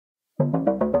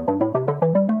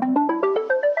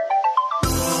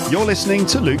You're listening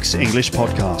to Luke's English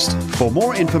Podcast. For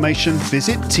more information,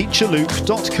 visit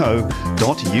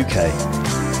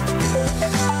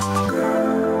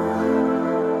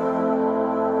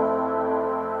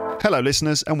teacherluke.co.uk. Hello,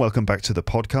 listeners, and welcome back to the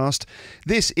podcast.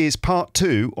 This is part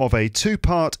 2 of a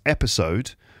 2-part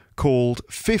episode called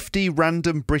 50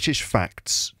 Random British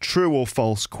Facts, True or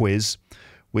False Quiz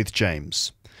with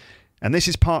James. And this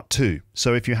is part 2,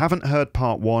 so if you haven't heard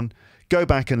part 1, go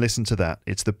back and listen to that.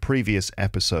 It's the previous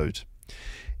episode.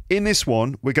 In this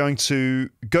one, we're going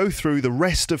to go through the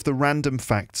rest of the random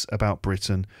facts about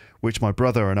Britain, which my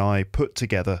brother and I put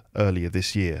together earlier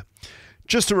this year.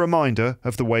 Just a reminder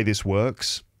of the way this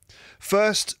works.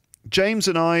 First, James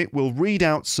and I will read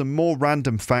out some more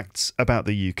random facts about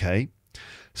the UK.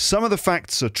 Some of the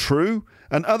facts are true,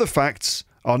 and other facts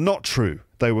are not true.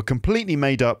 They were completely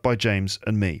made up by James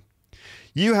and me.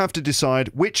 You have to decide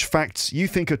which facts you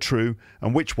think are true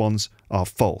and which ones are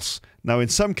false. Now, in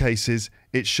some cases,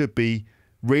 it should be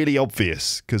really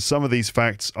obvious because some of these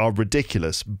facts are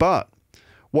ridiculous. But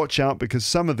watch out, because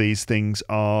some of these things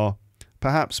are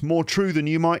perhaps more true than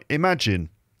you might imagine.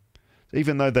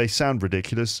 Even though they sound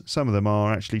ridiculous, some of them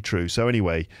are actually true. So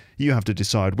anyway, you have to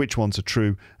decide which ones are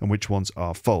true and which ones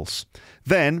are false.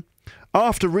 Then,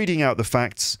 after reading out the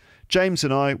facts, James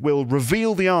and I will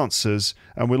reveal the answers,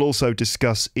 and we'll also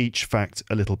discuss each fact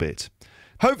a little bit.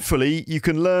 Hopefully, you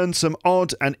can learn some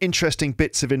odd and interesting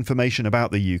bits of information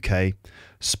about the UK,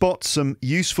 spot some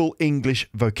useful English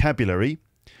vocabulary,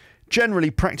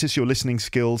 generally practice your listening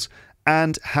skills,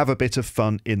 and have a bit of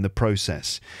fun in the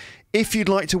process. If you'd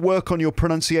like to work on your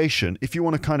pronunciation, if you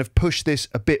want to kind of push this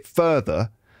a bit further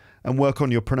and work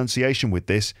on your pronunciation with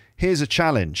this, here's a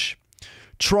challenge.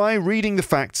 Try reading the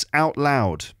facts out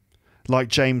loud, like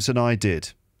James and I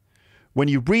did. When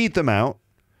you read them out,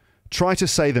 try to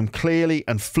say them clearly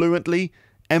and fluently,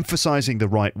 emphasizing the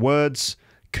right words,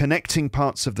 connecting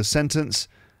parts of the sentence,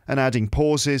 and adding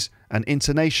pauses and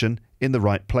intonation in the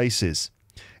right places.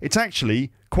 It's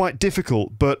actually quite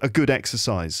difficult, but a good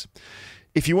exercise.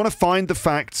 If you want to find the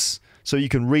facts so you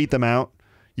can read them out,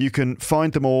 you can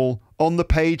find them all on the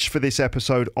page for this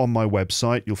episode on my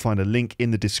website. You'll find a link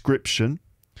in the description.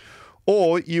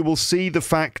 Or you will see the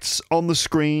facts on the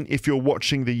screen if you're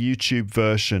watching the YouTube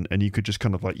version, and you could just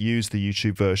kind of like use the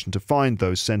YouTube version to find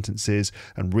those sentences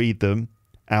and read them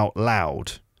out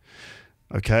loud.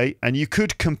 Okay, and you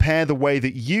could compare the way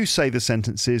that you say the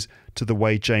sentences to the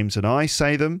way James and I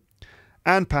say them,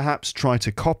 and perhaps try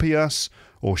to copy us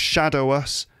or shadow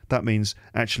us. That means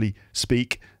actually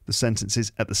speak the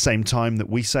sentences at the same time that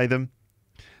we say them.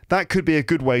 That could be a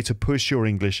good way to push your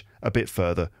English a bit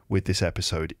further with this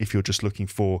episode. If you're just looking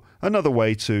for another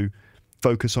way to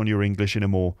focus on your English in a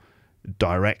more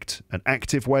direct and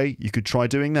active way, you could try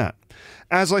doing that.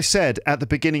 As I said at the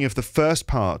beginning of the first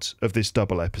part of this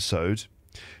double episode,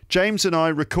 James and I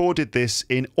recorded this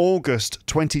in August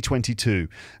 2022,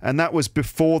 and that was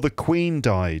before the Queen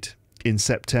died in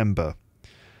September.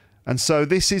 And so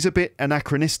this is a bit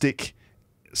anachronistic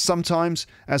sometimes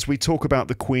as we talk about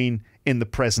the Queen in the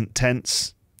present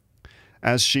tense,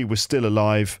 as she was still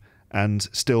alive and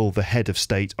still the head of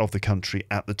state of the country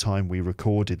at the time we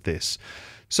recorded this.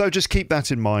 So just keep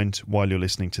that in mind while you're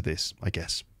listening to this, I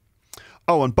guess.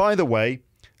 Oh, and by the way,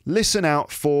 listen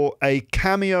out for a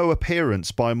cameo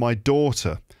appearance by my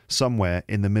daughter somewhere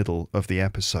in the middle of the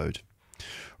episode.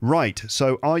 Right,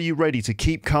 so are you ready to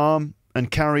keep calm and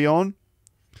carry on?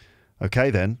 Okay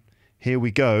then, here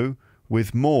we go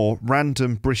with more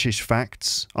random British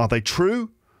facts. Are they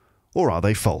true or are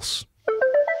they false?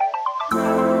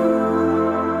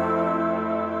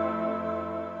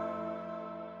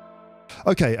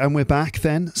 Okay, and we're back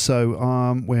then. So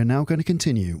we're now going to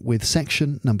continue with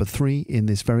section number 3 in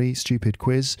this very stupid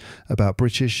quiz about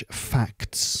British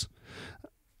facts.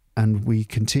 And we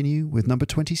continue with number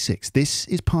 26. This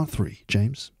is part 3,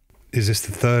 James. Is this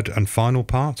the third and final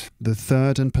part? The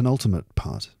third and penultimate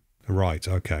part. Right,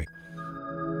 okay.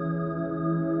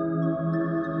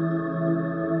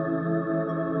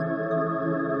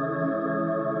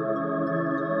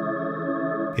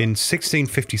 In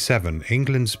 1657,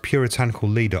 England's puritanical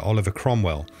leader Oliver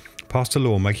Cromwell passed a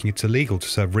law making it illegal to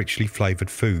serve richly flavoured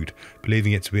food,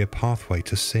 believing it to be a pathway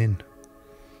to sin.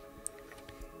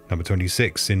 Number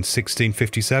 26. In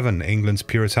 1657, England's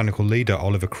puritanical leader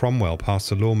Oliver Cromwell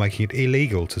passed a law making it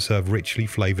illegal to serve richly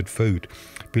flavoured food,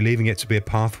 believing it to be a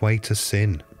pathway to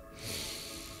sin.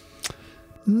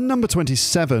 Number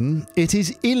 27. It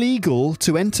is illegal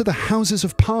to enter the Houses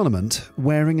of Parliament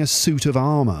wearing a suit of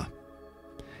armour.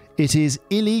 It is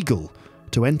illegal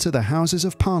to enter the Houses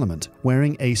of Parliament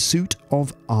wearing a suit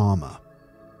of armour.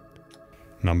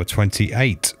 Number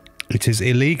 28. It is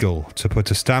illegal to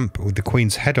put a stamp with the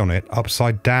Queen's head on it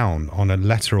upside down on a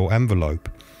letter or envelope.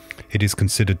 It is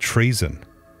considered treason.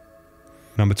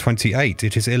 Number 28.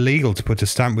 It is illegal to put a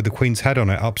stamp with the Queen's head on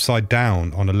it upside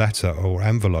down on a letter or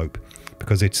envelope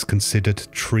because it's considered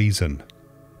treason.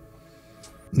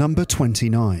 Number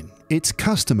 29. It's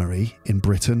customary in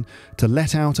Britain to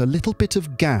let out a little bit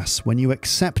of gas when you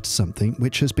accept something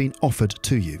which has been offered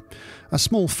to you. A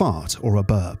small fart or a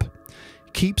burp.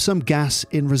 Keep some gas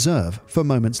in reserve for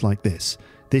moments like this.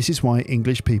 This is why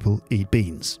English people eat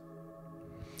beans.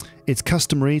 It's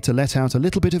customary to let out a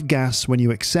little bit of gas when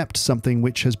you accept something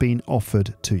which has been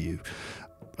offered to you.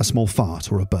 A small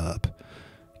fart or a burp.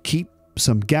 Keep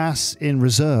some gas in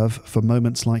reserve for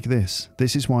moments like this.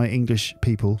 This is why English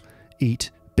people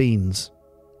eat beans.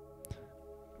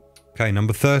 Okay,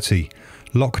 number 30.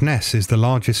 Loch Ness is the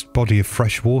largest body of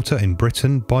fresh water in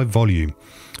Britain by volume.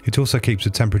 It also keeps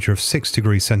a temperature of 6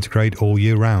 degrees centigrade all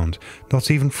year round, not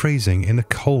even freezing in the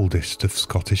coldest of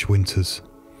Scottish winters.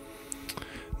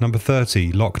 Number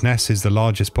 30. Loch Ness is the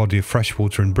largest body of fresh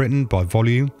water in Britain by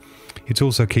volume. It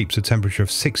also keeps a temperature of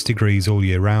 6 degrees all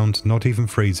year round, not even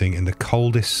freezing in the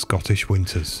coldest Scottish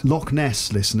winters. Loch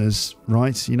Ness, listeners,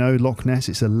 right? You know Loch Ness,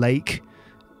 it's a lake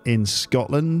in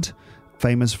Scotland,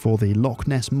 famous for the Loch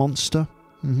Ness Monster.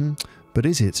 But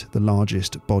is it the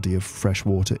largest body of fresh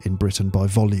water in Britain by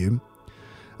volume?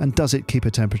 And does it keep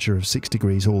a temperature of 6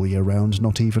 degrees all year round,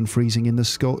 not even freezing in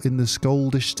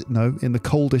the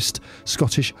coldest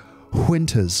Scottish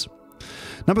winters?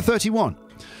 Number 31.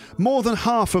 More than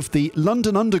half of the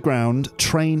London Underground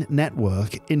train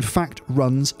network, in fact,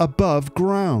 runs above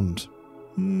ground.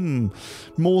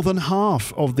 More than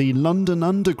half of the London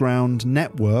Underground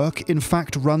network, in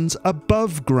fact, runs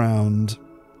above ground.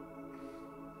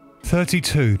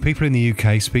 32. People in the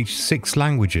UK speak 6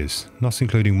 languages, not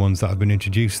including ones that have been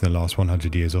introduced in the last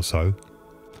 100 years or so.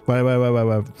 Wait.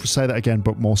 Say that again,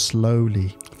 but more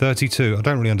slowly. 32. I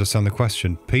don't really understand the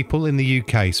question. People in the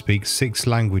UK speak 6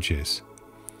 languages,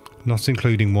 not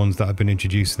including ones that have been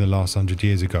introduced in the last 100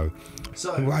 years ago.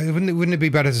 So, wouldn't it be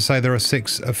better to say there are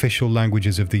 6 official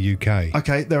languages of the UK?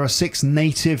 Okay, there are 6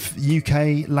 native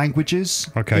UK languages.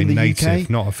 Okay, in the native, UK.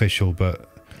 not official, but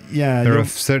yeah, there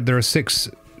are 6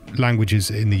 languages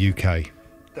in the UK.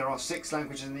 There are 6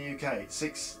 languages in the UK.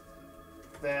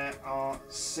 There are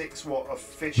 6 what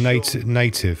official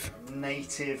native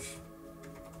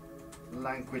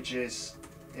languages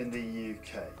in the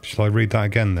UK. Shall I read that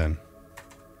again then?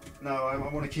 No, I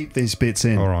want to keep these bits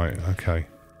in. All right, okay.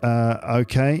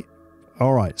 Okay.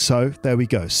 All right. So there we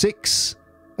go. 6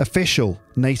 official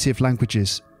native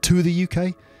languages to the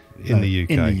UK. In the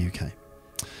UK.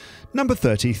 Number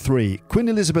 33. Queen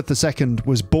Elizabeth II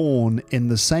was born in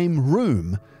the same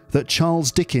room that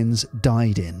Charles Dickens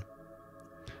died in.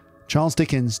 Charles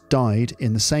Dickens died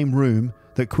in the same room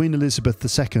that Queen Elizabeth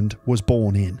II was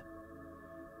born in.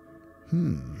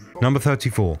 Number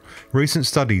 34. Recent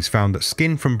studies found that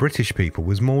skin from British people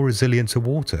was more resilient to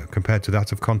water compared to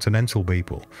that of continental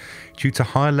people, due to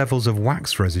higher levels of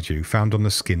wax residue found on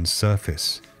the skin's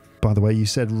surface. By the way, you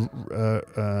said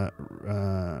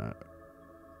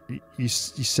you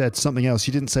said something else.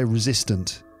 You didn't say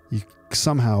resistant.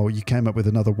 Somehow you came up with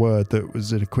another word that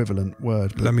was an equivalent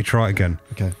word. Let me try it again.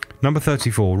 Okay. Number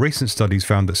 34. Recent studies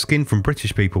found that skin from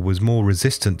British people was more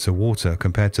resistant to water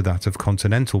compared to that of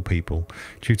continental people,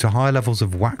 due to high levels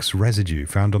of wax residue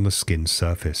found on the skin's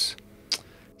surface.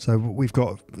 So we've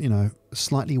got,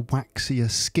 slightly waxier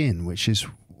skin, which is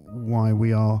why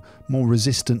we are more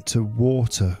resistant to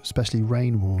water, especially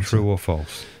rainwater. True or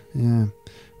false? Yeah.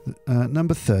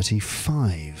 Number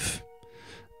 35.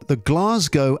 The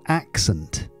Glasgow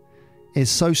accent is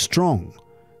so strong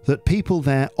that people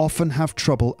there often have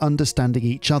trouble understanding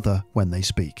each other when they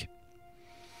speak.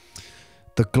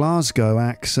 The Glasgow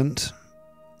accent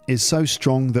is so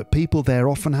strong that people there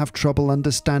often have trouble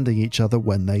understanding each other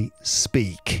when they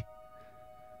speak.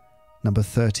 Number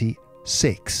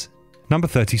 36. Number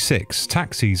 36.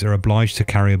 Taxis are obliged to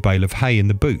carry a bale of hay in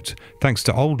the boot, thanks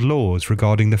to old laws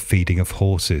regarding the feeding of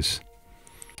horses.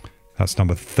 That's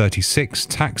number 36.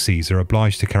 Taxis are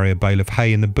obliged to carry a bale of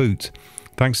hay in the boot,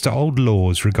 thanks to old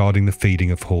laws regarding the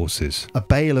feeding of horses. A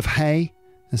bale of hay?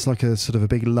 It's like a sort of a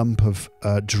big lump of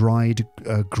dried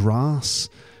grass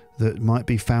that might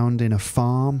be found in a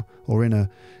farm or in a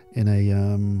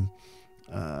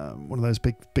one of those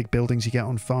big buildings you get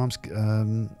on farms.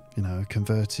 A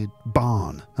converted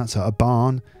barn. That's a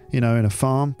barn. In a barn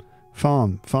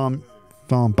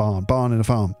in a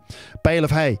farm. Bale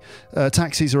of hay.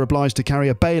 Taxis are obliged to carry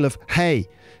a bale of hay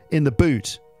in the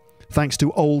boot, thanks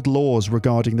to old laws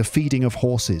regarding the feeding of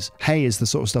horses. Hay is the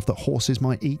sort of stuff that horses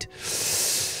might eat.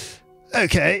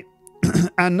 Okay.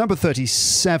 And number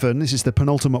 37, this is the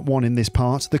penultimate one in this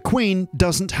part. The Queen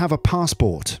doesn't have a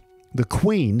passport. The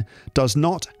Queen does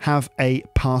not have a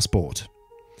passport.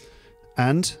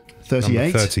 And 38.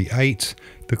 Number 38.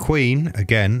 The Queen,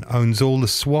 again, owns all the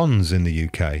swans in the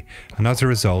UK, and as a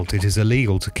result, it is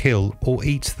illegal to kill or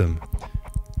eat them.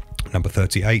 Number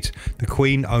 38. The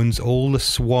Queen owns all the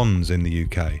swans in the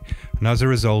UK, and as a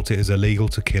result, it is illegal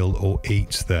to kill or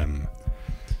eat them.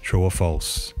 True or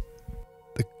false?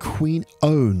 The Queen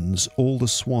owns all the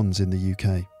swans in the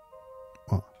UK.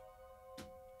 What?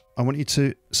 I want you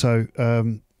to... So,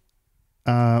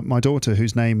 my daughter,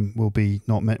 whose name will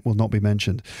not be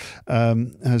mentioned,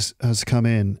 has come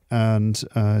in and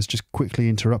has just quickly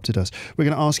interrupted us. We're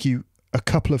going to ask you a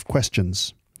couple of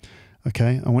questions.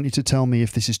 Okay, I want you to tell me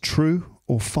if this is true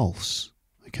or false.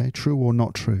 Okay, true or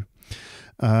not true.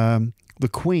 The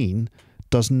Queen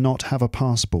does not have a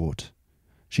passport.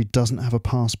 She doesn't have a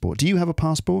passport. Do you have a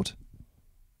passport?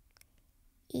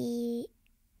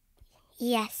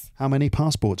 Yes. How many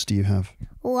passports do you have?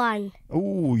 1.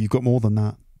 Oh, you've got more than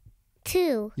that.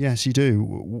 2. Yes, you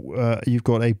do. You've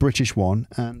got a British one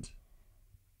and...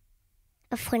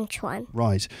 A French one.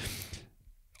 Right.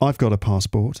 I've got a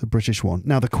passport, a British one.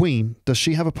 Now, the Queen, does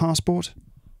she have a passport?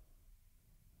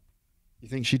 You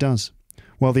think she does?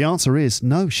 Well, the answer is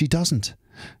no, she doesn't.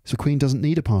 The Queen doesn't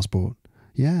need a passport.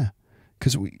 Yeah,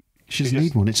 because she doesn't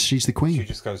need one. She's the Queen. She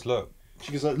just goes, look.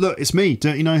 She goes, look, it's me.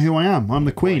 Don't you know who I am? I'm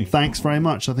the Queen. Thanks very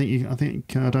much. I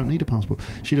think I don't need a passport.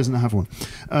 She doesn't have one.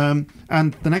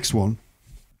 And the next one,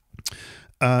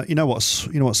 you know what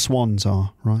swans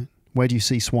are, right? Where do you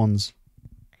see swans?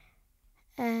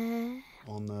 On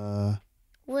the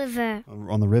River.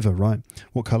 On the river, right?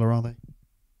 What colour are they?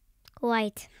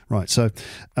 White. Right. So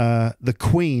the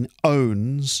Queen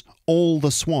owns all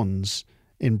the swans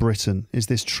in Britain. Is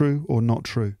this true or not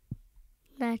true?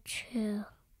 Not true.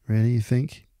 Really, you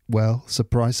think? Well,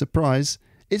 surprise, surprise,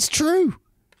 it's true.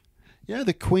 Yeah,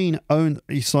 the Queen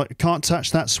it's like, can't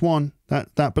touch that swan.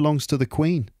 That belongs to the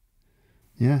Queen.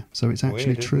 Yeah, so it's actually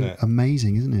Weird, true. isn't it?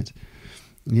 Amazing, isn't it?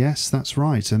 Yes, that's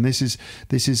right. And this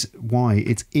is why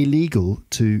it's illegal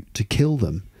to kill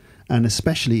them, and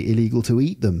especially illegal to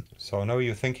eat them. So I know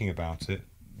you were thinking about it,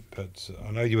 but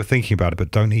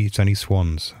don't eat any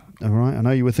swans. All right, I know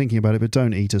you were thinking about it, but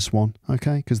don't eat a swan,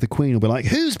 okay? Because the Queen will be like,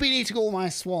 who's been eating all my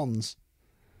swans?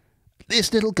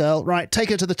 This little girl. Right,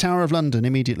 take her to the Tower of London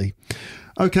immediately.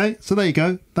 Okay, so there you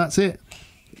go. That's it.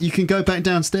 You can go back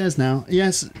downstairs now.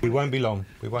 Yes. We won't be long.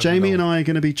 Jamie and I are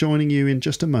going to be joining you in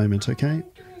just a moment, okay?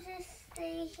 Just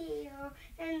stay here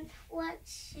and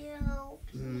watch you.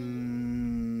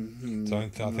 I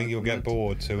think you'll get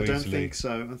bored too easily.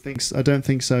 I don't think so. I don't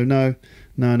think so. No.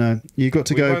 You got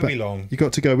to go. We won't be long. You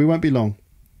got to go. We won't be long.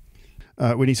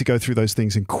 We need to go through those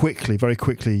things and very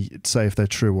quickly say if they're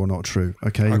true or not true.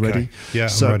 Okay, you ready? Yeah,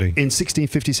 so, I'm ready. In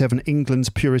 1657, England's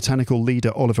puritanical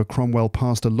leader Oliver Cromwell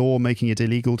passed a law making it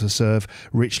illegal to serve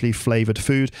richly flavoured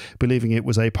food, believing it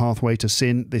was a pathway to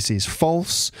sin. This is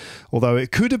false, although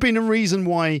it could have been a reason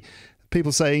why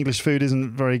people say English food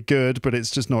isn't very good, but it's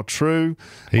just not true.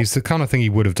 He's the kind of thing he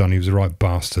would have done. He was a right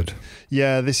bastard.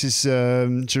 Yeah, this is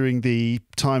during the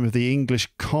time of the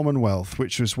English Commonwealth,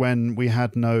 which was when we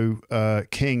had no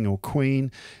king or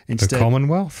queen. Instead, the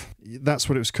Commonwealth? That's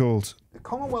what it was called. The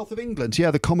Commonwealth of England.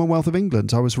 Yeah, the Commonwealth of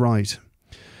England. I was right.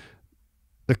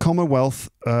 The Commonwealth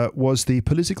was the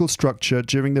political structure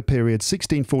during the period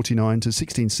 1649 to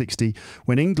 1660,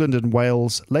 when England and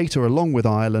Wales, later along with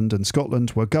Ireland and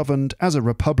Scotland, were governed as a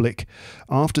republic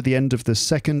after the end of the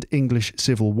Second English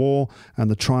Civil War and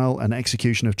the trial and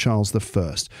execution of Charles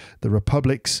I. The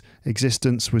republic's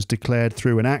existence was declared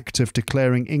through an act of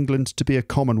declaring England to be a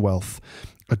Commonwealth,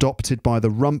 adopted by the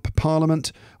Rump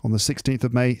Parliament on the 16th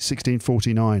of May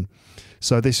 1649.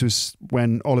 So this was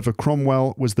when Oliver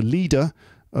Cromwell was the leader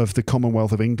of the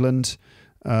Commonwealth of England,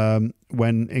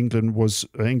 when England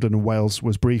and Wales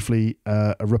was briefly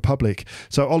a republic.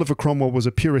 So Oliver Cromwell was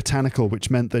a puritanical, which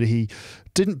meant that he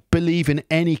didn't believe in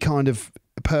any kind of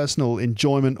personal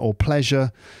enjoyment or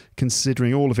pleasure,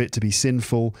 considering all of it to be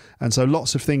sinful. And so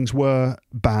lots of things were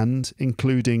banned,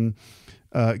 including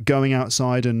going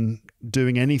outside and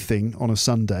doing anything on a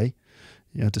Sunday.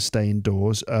 You had to stay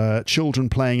indoors. Children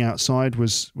playing outside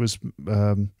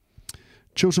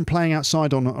children playing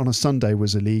outside on a Sunday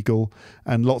was illegal,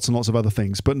 and lots of other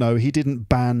things. But no, he didn't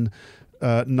ban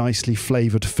nicely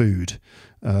flavoured food.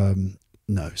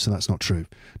 No, so that's not true.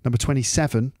 Number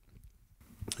 27,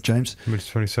 James. Number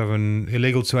 27,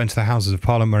 illegal to enter the Houses of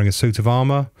Parliament wearing a suit of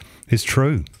armour is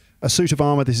true. A suit of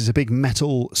armour, this is a big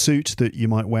metal suit that you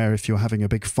might wear if you're having a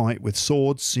big fight with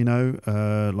swords,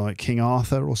 like King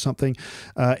Arthur or something.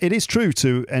 It is true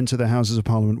to enter the Houses of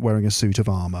Parliament wearing a suit of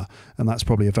armour, and that's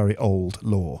probably a very old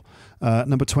law.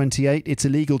 Number 28, it's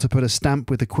illegal to put a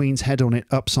stamp with the Queen's head on it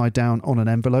upside down on an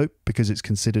envelope because it's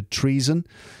considered treason.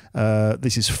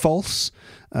 This is false.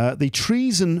 The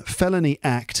Treason Felony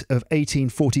Act of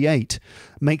 1848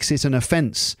 makes it an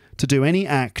offence to do any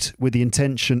act with the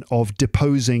intention of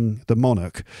deposing the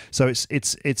monarch. So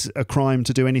it's a crime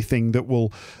to do anything that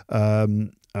will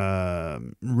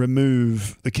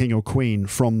remove the king or queen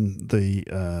from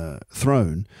the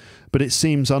throne. But it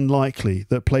seems unlikely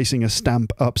that placing a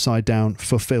stamp upside down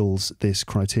fulfills this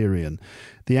criterion.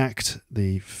 The Act,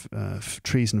 the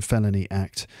Treason Felony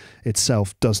Act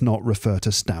itself, does not refer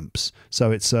to stamps.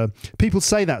 So it's people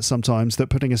say that sometimes, that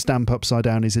putting a stamp upside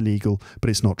down is illegal, but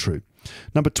it's not true.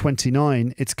 Number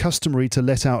 29, it's customary to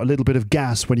let out a little bit of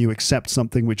gas when you accept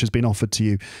something which has been offered to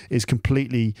you. Is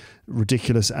completely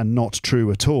ridiculous and not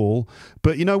true at all.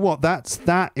 But you know what? That's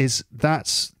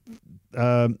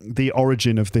the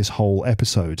origin of this whole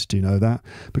episode. Do you know that?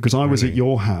 Because I was at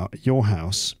your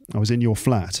house. I was in your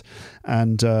flat,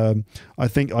 and I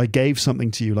think I gave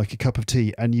something to you, like a cup of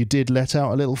tea, and you did let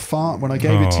out a little fart when I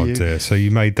gave it to you. Oh dear! So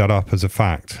you made that up as a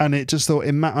fact. And it just thought.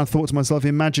 I thought to myself,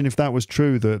 imagine if that was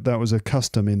true. That was a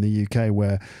custom in the UK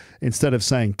where instead of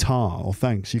saying "tar" or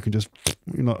 "thanks," you can just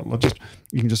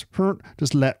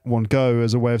let one go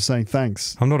as a way of saying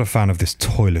thanks. I'm not a fan of this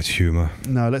toilet humour.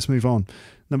 No, let's move on.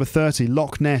 Number 30,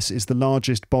 Loch Ness is the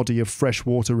largest body of fresh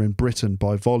water in Britain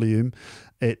by volume.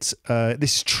 This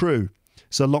is true.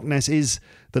 So Loch Ness is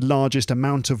the largest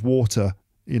amount of water,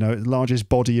 largest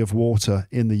body of water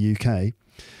in the UK.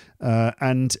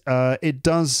 And it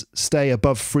does stay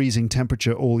above freezing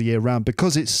temperature all year round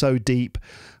because it's so deep.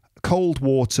 Cold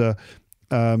water,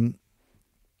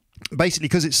 basically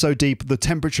because it's so deep, the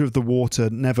temperature of the water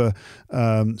never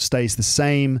stays the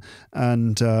same,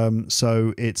 and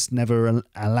so it's never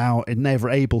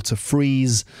able to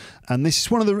freeze. And this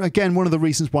is one of the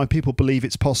reasons why people believe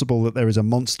it's possible that there is a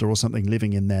monster or something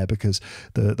living in there, because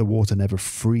the water never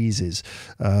freezes.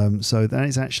 So that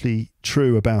is actually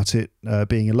true about it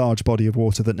being a large body of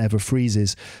water that never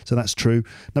freezes. So that's true.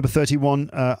 Number 31,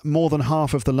 more than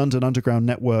half of the London Underground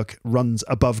network runs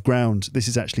above ground. This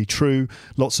is actually true.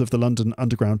 Lots of the London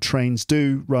Underground trains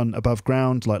do run above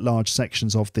ground, like large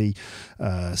sections of the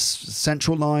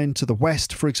Central Line to the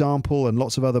west, for example, and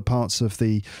lots of other parts of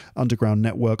the Underground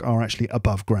network are actually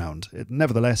above ground.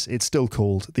 Nevertheless, it's still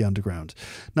called the Underground.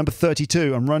 Number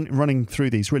 32, I'm running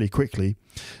through these really quickly.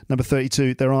 Number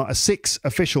 32, there are 6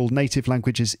 official native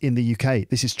languages in the UK.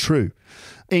 This is true.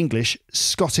 English,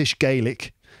 Scottish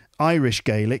Gaelic, Irish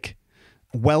Gaelic,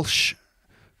 Welsh,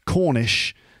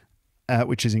 Cornish,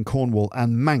 which is in Cornwall,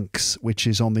 and Manx, which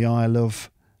is on the Isle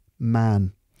of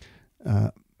Man.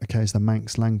 Is the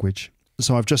Manx language.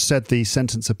 So I've just said the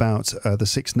sentence about the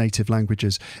 6 native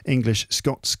languages: English,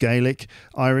 Scots Gaelic,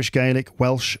 Irish Gaelic,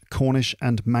 Welsh, Cornish,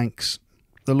 and Manx.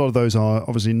 A lot of those are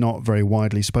obviously not very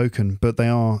widely spoken, but they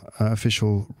are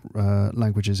official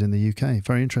languages in the UK.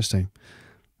 Very interesting.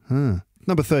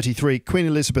 Number 33, Queen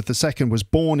Elizabeth II was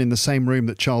born in the same room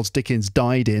that Charles Dickens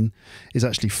died in, is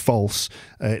actually false.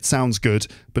 It sounds good,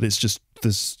 but it's just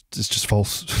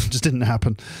false. It just didn't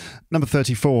happen. Number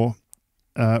 34,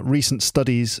 recent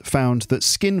studies found that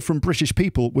skin from British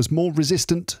people was more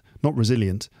resistant, not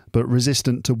resilient, but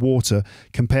resistant to water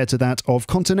compared to that of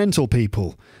continental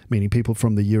people, meaning people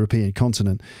from the European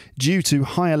continent, due to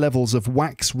higher levels of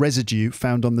wax residue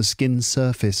found on the skin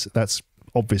surface. That's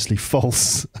obviously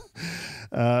false.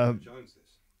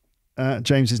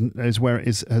 James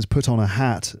has put on a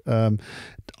hat.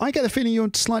 I get the feeling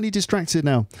you're slightly distracted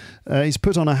now. He's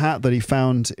put on a hat that he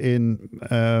found in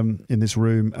this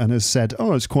room and has said,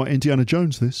 "Oh, it's quite Indiana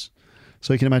Jones, this."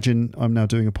 So you can imagine I'm now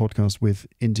doing a podcast with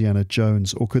Indiana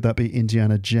Jones, or could that be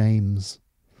Indiana James?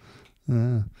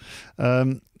 So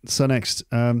next,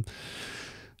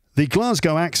 the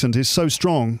Glasgow accent is so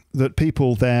strong that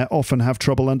people there often have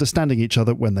trouble understanding each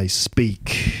other when they speak.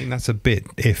 I think that's a bit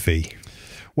iffy.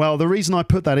 Well, the reason I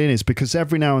put that in is because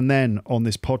every now and then on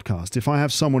this podcast, if I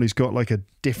have someone who's got like a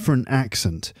different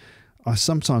accent, I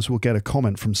sometimes will get a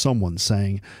comment from someone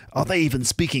saying, "Are they even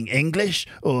speaking English?"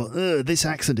 Or "This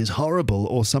accent is horrible,"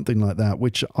 or something like that,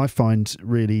 which I find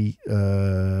really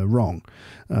wrong.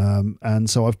 And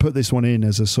so I've put this one in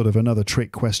as a sort of another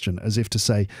trick question, as if to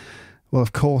say, well,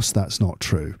 of course that's not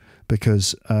true,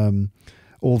 because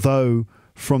although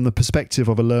from the perspective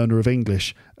of a learner of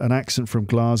English, an accent from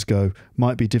Glasgow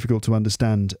might be difficult to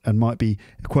understand and might be,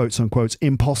 quotes unquote,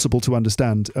 impossible to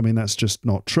understand. I mean, that's just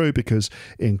not true, because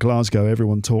in Glasgow,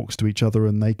 everyone talks to each other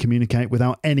and they communicate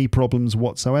without any problems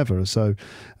whatsoever. So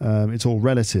it's all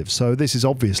relative. So this is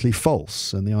obviously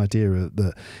false. And the idea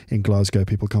that in Glasgow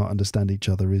people can't understand each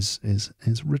other is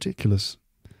ridiculous.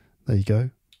 There you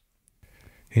go.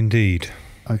 Indeed.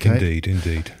 Okay.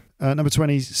 Indeed. Number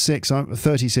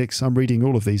 36, I'm reading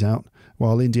all of these out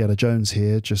while Indiana Jones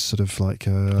here just sort of like...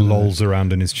 lolls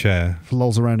around in his chair.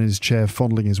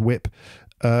 Fondling his whip.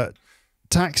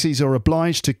 Taxis are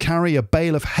obliged to carry a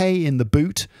bale of hay in the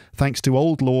boot thanks to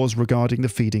old laws regarding the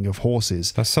feeding of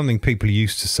horses. That's something people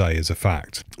used to say as a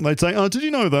fact. They'd say, oh, did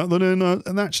you know that?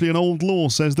 And actually an old law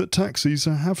says that taxis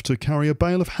have to carry a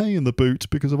bale of hay in the boot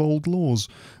because of old laws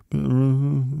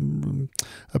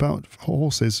about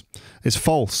horses. It's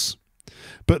false.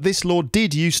 But this law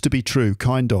did used to be true,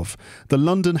 kind of. The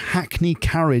London Hackney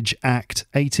Carriage Act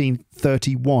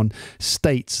 1831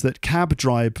 states that cab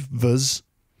drivers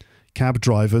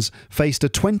faced a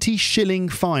 20-shilling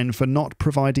fine for not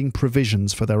providing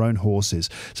provisions for their own horses.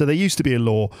 So there used to be a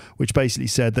law which basically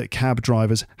said that cab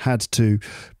drivers had to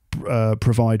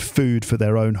provide food for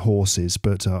their own horses,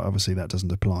 but obviously that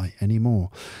doesn't apply anymore.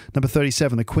 Number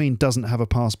 37, the Queen doesn't have a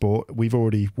passport. We've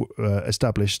already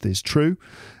established this true.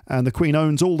 And the Queen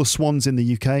owns all the swans in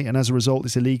the UK, and as a result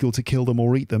it's illegal to kill them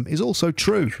or eat them, is also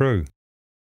true. True.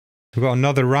 We've got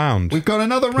another round.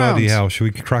 Bloody hell, should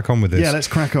we crack on with this? Yeah, let's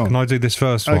crack on. Can I do this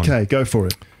first one? Okay, go for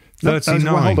it.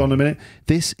 39. Well, hold on a minute.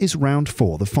 This is round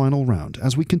 4, the final round,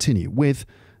 as we continue with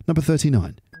number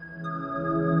 39.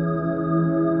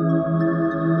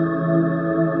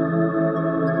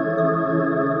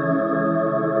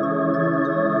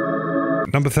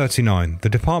 Number 39. The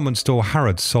department store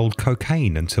Harrods sold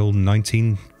cocaine until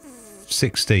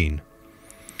 1916.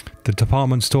 The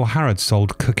department store Harrods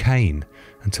sold cocaine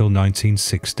until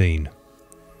 1916.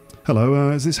 Hello,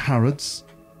 is this Harrods?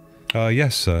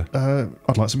 Yes, sir.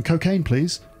 I'd like some cocaine,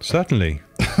 please. Certainly.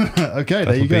 Okay,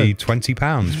 there you go. That'll be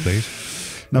 £20,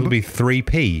 please. That'll be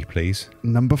 3p, please.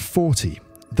 Number 40.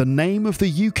 The name of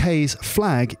the UK's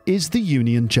flag is the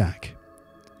Union Jack.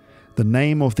 The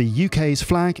name of the UK's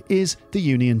flag is the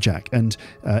Union Jack. And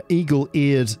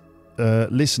eagle-eared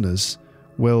listeners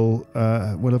will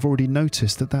have already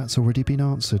noticed that that's already been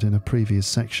answered in a previous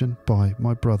section by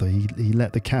my brother. He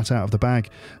let the cat out of the bag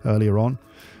earlier on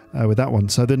with that one.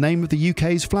 So the name of the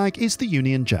UK's flag is the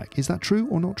Union Jack. Is that true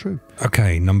or not true?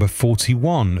 Okay, number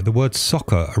 41. The word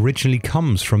soccer originally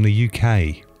comes from the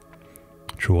UK.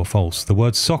 True or false? The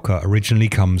word soccer originally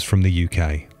comes from the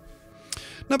UK.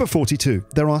 Number 42.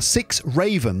 There are 6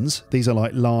 ravens. These are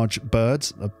like large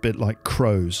birds, a bit like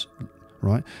crows,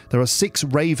 right? There are 6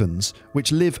 ravens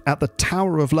which live at the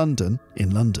Tower of London,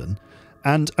 in London,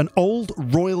 and an old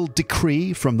royal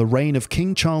decree from the reign of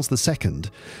King Charles II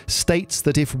states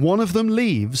that if one of them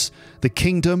leaves, the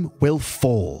kingdom will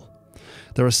fall.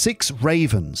 There are 6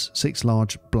 ravens, 6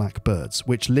 large black birds,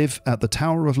 which live at the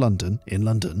Tower of London, in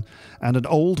London, and an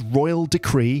old royal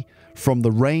decree from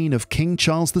the reign of King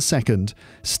Charles II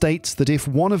states that if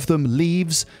one of them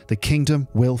leaves, the kingdom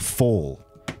will fall.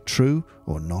 True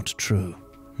or not true?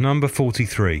 Number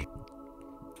 43.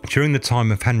 During the time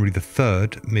of Henry III,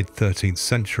 mid-13th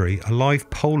century, a live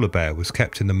polar bear was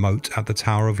kept in the moat at the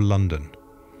Tower of London.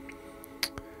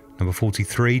 Number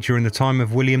 43. During the time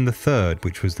of William III,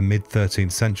 which was the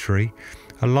mid-13th century,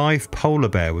 a live polar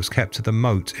bear was kept at the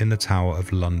moat in the Tower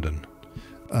of London.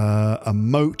 A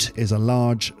moat is a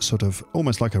large, sort of,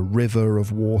 almost like a river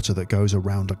of water that goes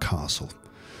around a castle.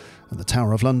 And the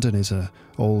Tower of London is an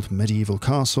old medieval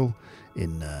castle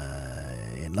in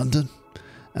London.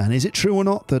 And is it true or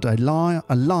not that a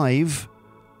live,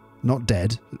 not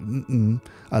dead,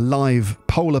 a live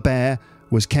polar bear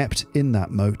was kept in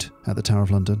that moat at the Tower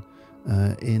of London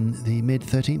in the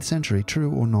mid-13th century?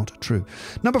 True or not true?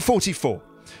 Number 44.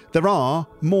 There are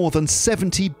more than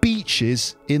 70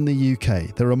 beaches in the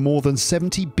UK. There are more than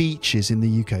 70 beaches in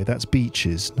the UK. That's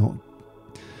beaches, not...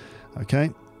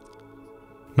 Okay.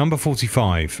 Number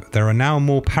 45. There are now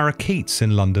more parakeets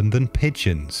in London than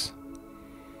pigeons.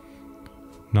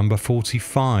 Number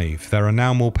 45. There are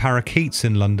now more parakeets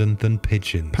in London than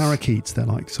pigeons. Parakeets, they're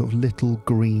like sort of little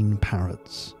green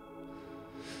parrots.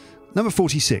 Number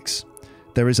 46.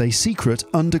 There is a secret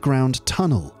underground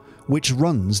tunnel which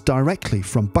runs directly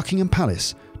from Buckingham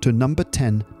Palace to number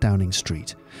 10 Downing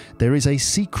Street. There is a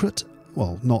secret,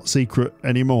 well, not secret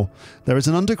anymore. There is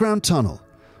an underground tunnel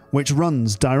which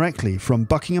runs directly from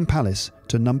Buckingham Palace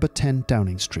to number 10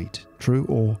 Downing Street. True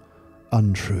or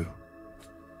untrue?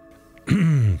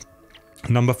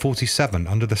 Number 47.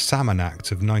 Under the Salmon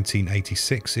Act of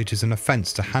 1986, it is an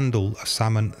offence to handle a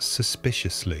salmon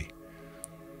suspiciously.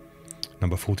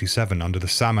 Number 47. Under the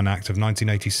Salmon Act of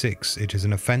 1986, it is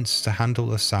an offence to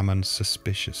handle a salmon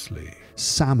suspiciously.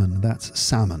 Salmon, that's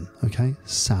salmon, okay?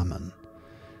 Salmon.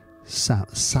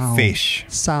 Fish.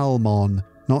 Salmon,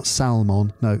 not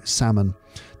salmon, no, salmon,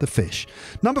 the fish.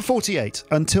 Number 48.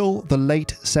 Until the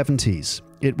late 70s,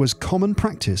 it was common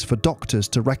practice for doctors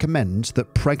to recommend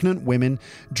that pregnant women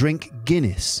drink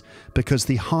Guinness because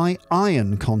the high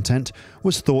iron content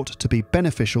was thought to be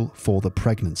beneficial for the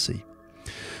pregnancy.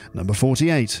 Number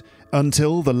 48.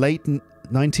 Until the late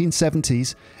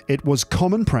 1970s, it was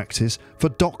common practice for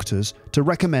doctors to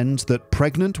recommend that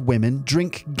pregnant women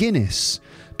drink Guinness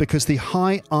because the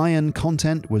high iron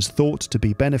content was thought to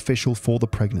be beneficial for the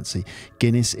pregnancy.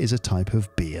 Guinness is a type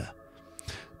of beer.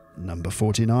 Number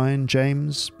 49,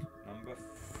 James.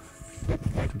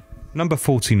 Number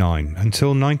 49. Until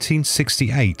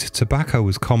 1968, tobacco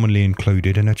was commonly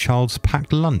included in a child's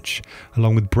packed lunch,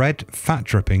 along with bread, fat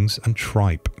drippings and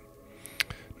tripe.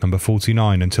 Number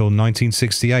 49. Until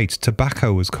 1968,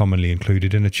 tobacco was commonly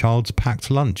included in a child's packed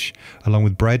lunch, along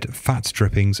with bread, fat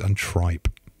drippings and tripe.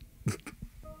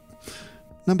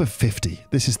 Number 50.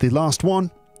 This is the last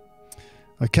one.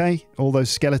 Okay, all those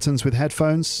skeletons with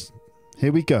headphones.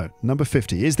 Here we go. Number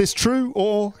 50. Is this true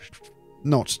or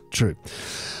not true?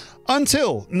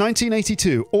 Until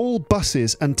 1982, all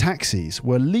buses and taxis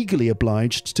were legally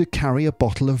obliged to carry a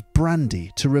bottle of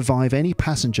brandy to revive any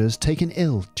passengers taken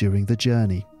ill during the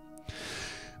journey.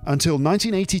 Until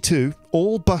 1982,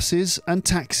 all buses and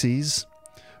taxis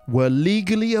were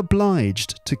legally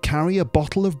obliged to carry a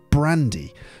bottle of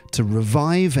brandy to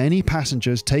revive any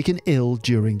passengers taken ill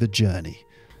during the journey.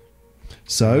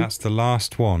 So that's the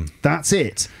last one. That's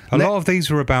it. A lot of these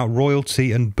were about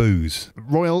royalty and booze.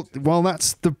 Well,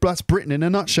 that's Britain in a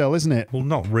nutshell, isn't it? Well,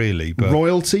 not really, but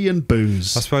royalty and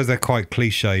booze. I suppose they're quite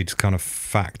cliched kind of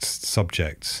fact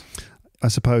subjects. I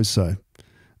suppose so.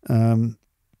 Well,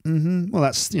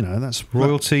 that's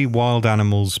royalty, wild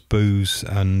animals, booze,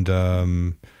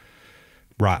 and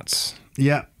rats.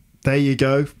 Yeah, there you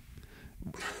go.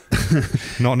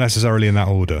 Not necessarily in that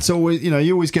order. It's always,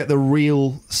 you always get the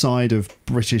real side of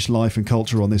British life and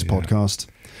culture on this podcast.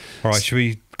 All right, should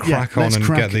we crack on and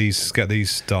get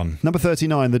these done? Number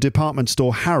 39, the department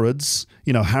store Harrods.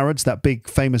 You know Harrods, that big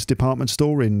famous department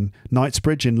store in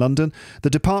Knightsbridge in London.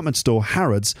 The department store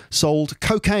Harrods sold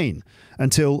cocaine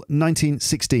until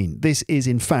 1916. This is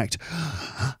in fact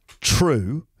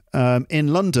true.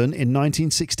 In London in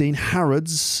 1916,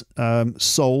 Harrods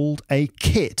sold a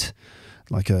kit.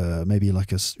 A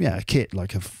kit,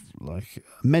 like a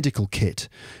medical kit,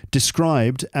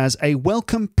 described as a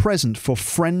welcome present for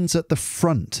friends at the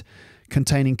front,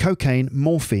 containing cocaine,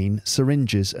 morphine,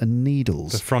 syringes, and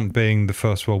needles. The front being the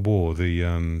First World War.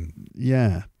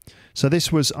 Yeah. So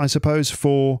this was, I suppose,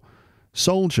 for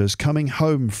soldiers coming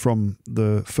home from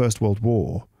the First World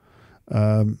War.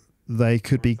 They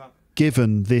could be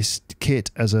given this kit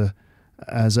as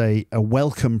a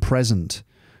welcome present.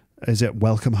 Is it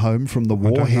welcome home from the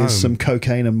war? Here's some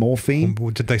cocaine and morphine.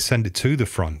 Or did they send it to the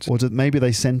front? Or maybe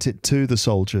they sent it to the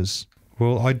soldiers?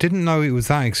 Well, I didn't know it was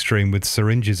that extreme with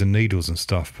syringes and needles and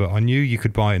stuff, but I knew you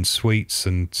could buy it in sweets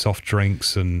and soft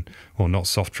drinks not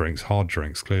soft drinks, hard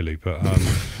drinks, clearly. But,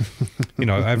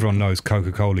 everyone knows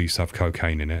Coca-Cola used to have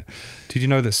cocaine in it. Did you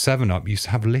know that 7-Up used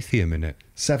to have lithium in it?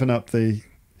 7-Up,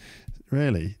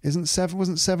 really? Wasn't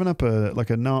 7-Up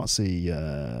a Nazi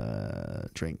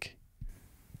drink?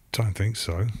 Don't think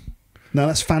so. No,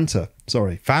 that's Fanta.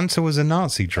 Sorry. Fanta was a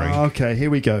Nazi drink. Oh, okay, here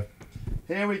we go.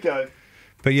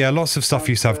 But yeah, lots of stuff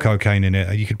used to have cocaine in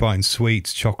it. You could buy it in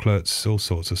sweets, chocolates, all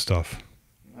sorts of stuff.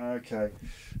 Okay.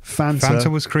 Fanta.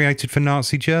 Fanta was created for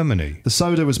Nazi Germany. The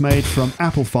soda was made from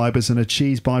apple fibres and a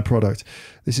cheese byproduct.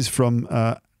 This is from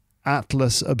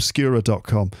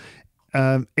atlasobscura.com.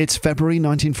 It's February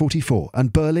 1944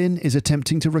 and Berlin is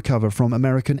attempting to recover from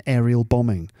American aerial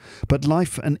bombing. But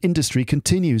life and industry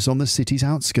continues on the city's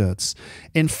outskirts.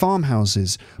 In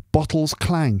farmhouses, bottles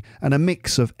clang and a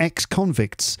mix of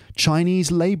ex-convicts,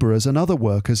 Chinese labourers and other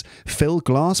workers fill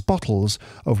glass bottles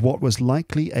of what was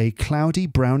likely a cloudy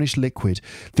brownish liquid.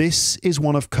 This is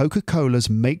one of Coca-Cola's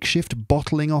makeshift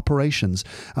bottling operations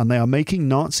and they are making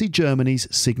Nazi Germany's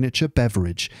signature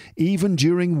beverage. Even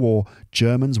during war,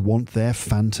 Germans want their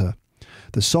Fanta.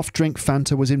 The soft drink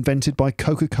Fanta was invented by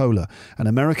Coca-Cola, an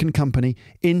American company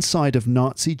inside of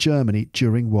Nazi Germany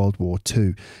during World War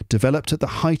II. Developed at the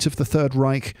height of the Third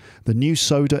Reich, the new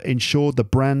soda ensured the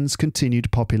brand's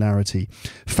continued popularity.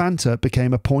 Fanta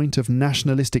became a point of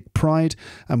nationalistic pride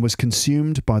and was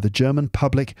consumed by the German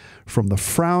public, from the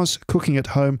Fraus cooking at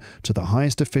home to the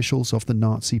highest officials of the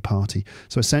Nazi Party.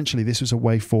 So essentially this was a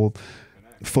way for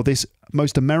this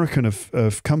most American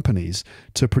of companies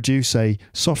to produce a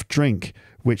soft drink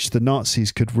which the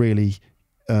Nazis could really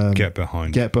get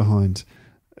behind.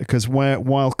 Because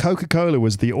while Coca-Cola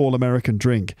was the all-American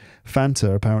drink,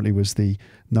 Fanta apparently was the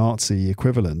Nazi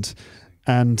equivalent.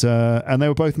 And they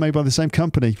were both made by the same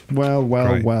company. Well.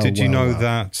 Did you know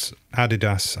that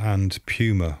Adidas and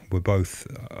Puma were both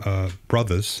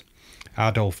brothers,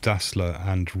 Adolf Dassler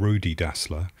and Rudi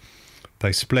Dassler?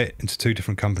 They split into two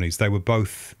different companies. They were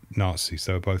both Nazis.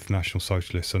 They were both National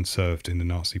Socialists and served in the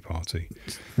Nazi Party.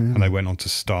 And they went on to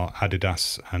start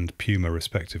Adidas and Puma,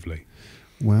 respectively.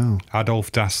 Wow.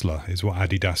 Adolf Dassler is what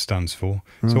Adidas stands for.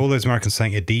 So all those Americans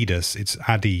saying Adidas, it's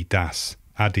Adidas,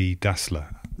 Adi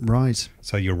Dassler. Right.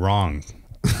 So you're wrong.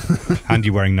 And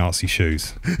you're wearing Nazi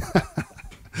shoes.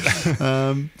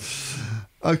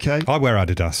 Okay. I wear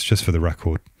Adidas, just for the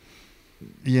record.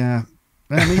 Yeah.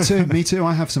 Me too. Me too.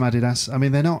 I have some Adidas. I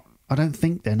mean, they're not. I don't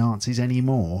think they're Nazis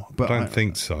anymore. But I don't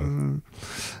think so.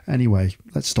 Anyway,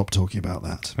 let's stop talking about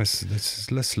that. Let's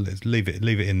leave it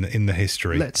in the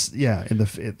history. That's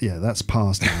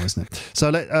past now, isn't it? So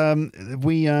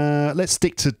let's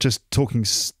stick to just talking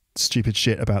stupid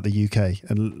shit about the UK,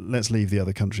 and let's leave the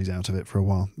other countries out of it for a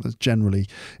while. That's generally,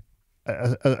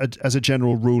 as a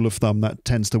general rule of thumb, that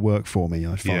tends to work for me.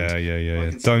 I find.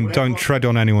 Yeah. Don't tread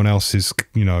on anyone else's,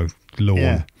 lawn.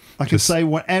 Yeah. I can say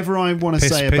whatever I want to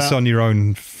say about... Piss on your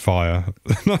own fire.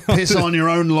 Piss on your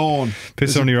own lawn.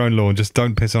 Piss on your own lawn. Just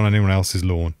don't piss on anyone else's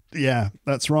lawn. Yeah,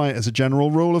 that's right. As a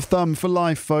general rule of thumb for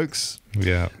life, folks.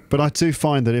 Yeah. But I do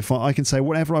find that if I can say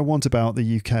whatever I want about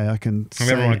the UK, I can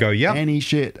say everyone go, yep. any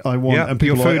shit I want. Yep. And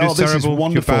people Your food are like, is this terrible. is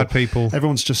wonderful. You're bad people.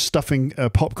 Everyone's just stuffing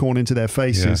popcorn into their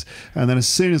faces. Yeah. And then as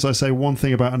soon as I say one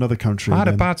thing about another country... I had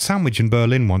a bad sandwich in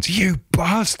Berlin once. You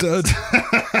bastard!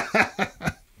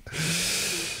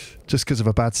 Just because of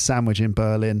a bad sandwich in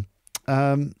Berlin.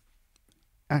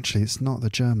 Actually, it's not the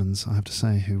Germans, I have to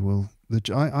say, who will...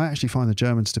 I actually find the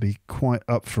Germans to be quite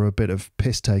up for a bit of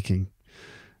piss-taking.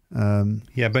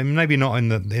 Yeah, but maybe not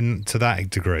to that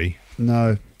degree.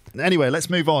 No. Anyway, let's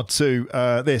move on to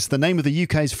this. The name of the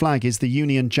UK's flag is the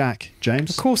Union Jack,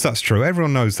 James. Of course that's true.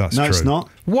 Everyone knows that's true. No, it's not.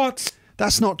 What?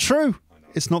 That's not true.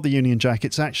 It's not the Union Jack.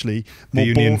 It's actually... The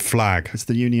Union flag. It's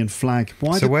the Union flag.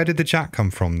 Where did the Jack come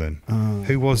from then?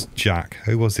 Who was Jack?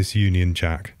 Who was this Union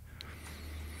Jack?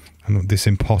 And this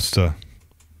imposter...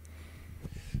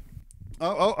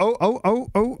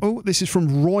 Oh, this is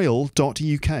from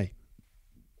royal.uk.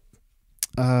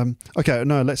 Okay,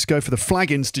 no, let's go for the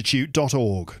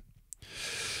flaginstitute.org.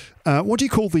 What do you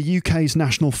call the UK's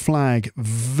national flag?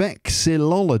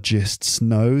 Vexillologists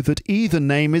know that either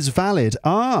name is valid.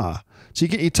 So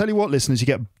you tell you what, listeners, you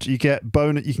can get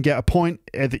a point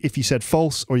if you said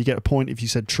false, or you get a point if you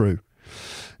said true.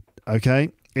 Okay.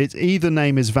 It's either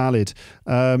name is valid.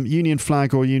 Union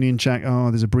flag or Union Jack.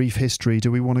 There's a brief history.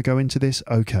 Do we want to go into this?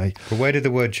 Okay. But where did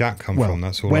the word Jack come from?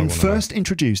 That's all I want to know. When first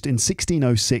introduced in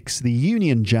 1606, the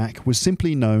Union Jack was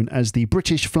simply known as the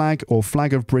British flag or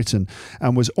flag of Britain,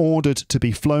 and was ordered to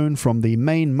be flown from the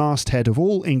main masthead of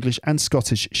all English and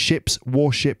Scottish ships,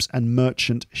 warships and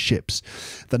merchant ships.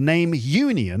 The name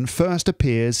Union first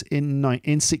appears in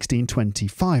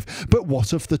 1625. But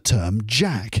what of the term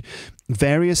Jack?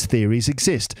 Various theories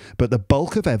exist, but the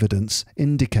bulk of evidence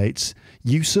indicates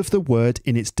use of the word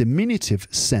in its diminutive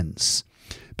sense.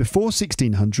 Before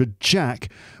 1600,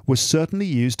 Jack was certainly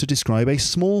used to describe a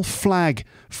small flag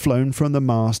flown from the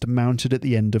mast mounted at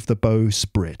the end of the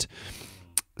bowsprit.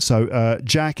 So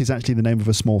Jack is actually the name of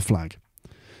a small flag.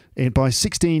 By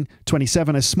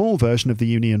 1627, a small version of the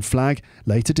Union flag,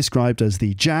 later described as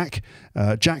the Jack,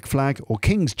 Jack flag or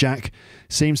King's Jack,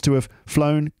 seems to have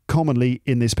flown commonly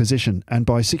in this position. And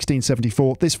by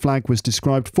 1674, this flag was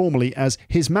described formally as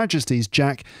His Majesty's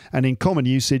Jack, and in common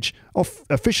usage,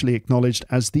 officially acknowledged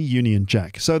as the Union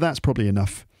Jack. So that's probably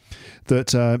enough.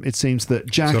 That it seems that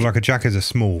Jack... So like a Jack is a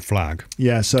small flag.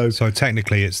 Yeah, so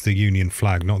technically it's the Union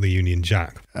flag, not the Union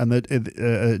Jack. And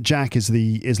that Jack is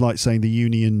like saying the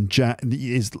Union Jack...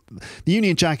 The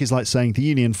Union Jack is like saying the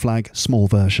Union flag, small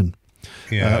version.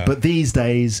 Yeah. But these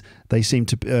days, they seem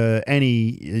to...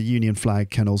 any Union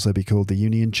flag can also be called the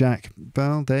Union Jack.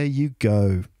 Well, there you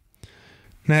go.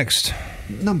 Next.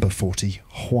 Number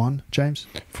 41, James.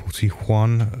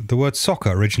 41. The word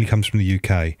soccer originally comes from the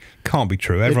UK. Can't be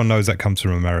true. Everyone knows that comes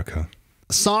from America.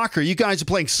 Soccer. You guys are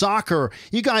playing soccer.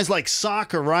 You guys like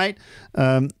soccer, right?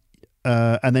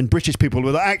 And then British people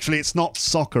were like, actually, it's not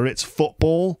soccer, it's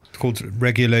football. It's called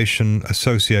Regulation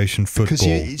Association Football. Because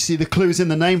you see the clues in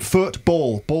the name,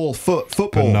 football, football.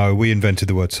 But no, we invented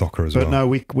the word soccer as well. But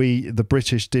no, the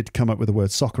British did come up with the word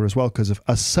soccer as well because of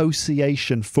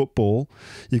association football.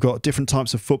 You've got different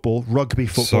types of football, rugby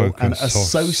football, and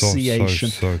association.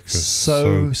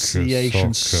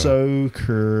 Association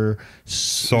soccer.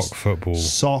 Sock football.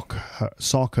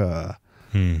 Soccer.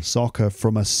 Soccer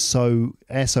from a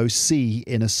SOC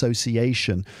in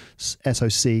association.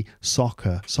 SOC,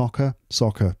 soccer.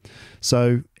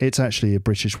 So it's actually a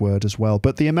British word as well.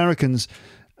 But the Americans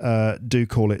still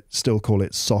call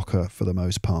it soccer for the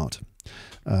most part.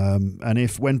 And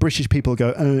when British people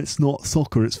go, oh, it's not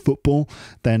soccer, it's football,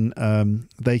 then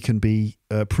they can be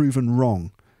proven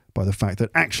wrong by the fact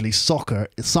that actually soccer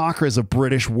is a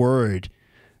British word,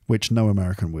 which no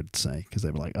American would say because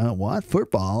they were like, oh, what?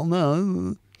 Football?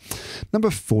 No. Number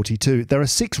 42. There are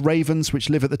 6 ravens which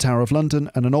live at the Tower of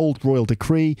London, and an old royal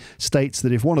decree states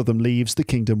that if one of them leaves, the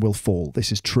kingdom will fall.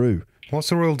 This is true.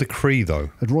 What's a royal decree, though?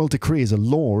 A royal decree is a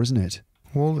law, isn't it?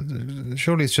 Well,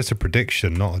 surely it's just a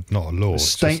prediction, not a law. A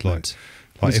statement.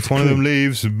 Like if one of them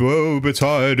leaves, woe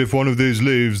betide, if one of these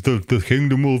leaves, the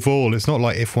kingdom will fall. It's not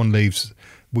like if one leaves,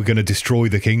 we're going to destroy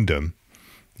the kingdom.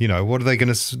 You know, what are they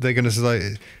going to? They're going to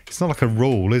say it's not like a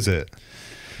rule, is it?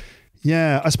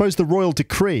 Yeah, I suppose the royal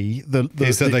decree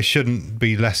is that they shouldn't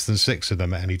be less than 6 of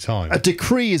them at any time. A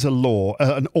decree is a law,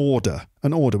 an order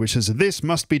which says this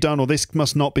must be done or this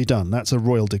must not be done. That's a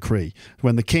royal decree.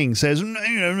 When the king says no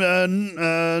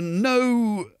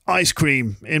ice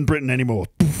cream in Britain anymore,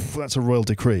 that's a royal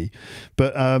decree.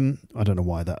 But I don't know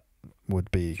why that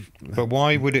would be. But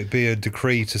why would it be a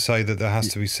decree to say that there has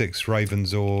to be 6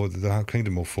 ravens or the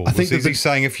kingdom will fall? I think is he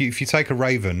saying if you take a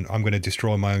raven, I'm going to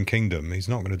destroy my own kingdom? He's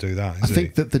not going to do that, is he? I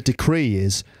think that the decree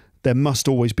is there must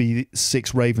always be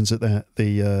 6 ravens at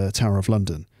the Tower of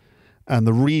London, and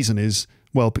the reason is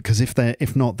because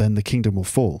if not, then the kingdom will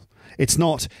fall. It's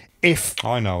not if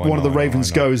one of the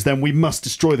ravens goes, then we must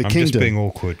destroy the kingdom. I'm just being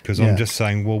awkward because I'm just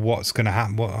saying, well, what's going to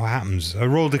happen? What happens? A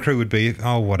royal decree would be,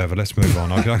 oh, whatever, let's move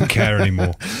on. I don't care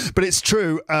anymore. But it's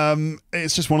true.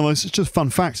 It's just one of those. It's just a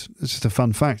fun fact. It's just a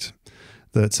fun fact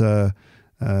that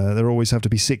there always have to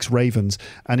be 6 ravens.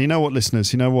 And you know what,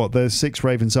 listeners? You know what? There's 6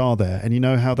 ravens are there, and you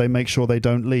know how they make sure they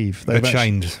don't leave. They're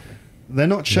chained. They're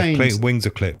not chained. Their wings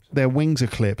are clipped. Their wings are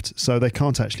clipped, so they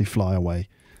can't actually fly away.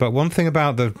 But one thing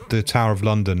about the Tower of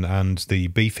London and the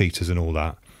Beefeaters and all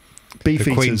that, the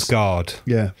Queen's Guard,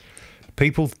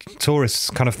 tourists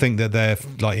kind of think that they're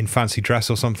like in fancy dress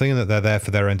or something and that they're there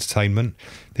for their entertainment.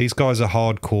 These guys are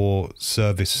hardcore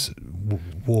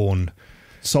service-worn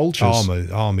soldiers,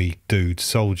 army dudes,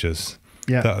 soldiers.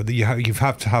 Yeah, you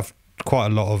have to have quite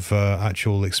a lot of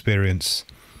actual experience.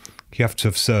 You have to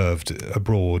have served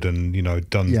abroad and,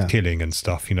 done killing and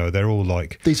stuff. They're all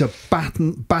like... These are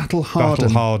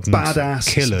battle-hardened, badass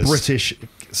killers. British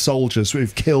soldiers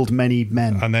who've killed many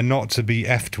men. And they're not to be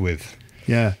effed with.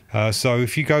 Yeah. So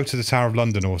if you go to the Tower of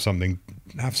London or something,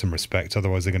 have some respect.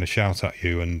 Otherwise they're going to shout at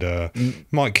you and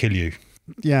might kill you.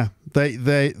 Yeah,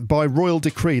 they by royal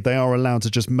decree they are allowed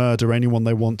to just murder anyone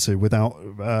they want to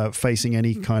without facing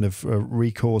any kind of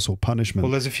recourse or punishment.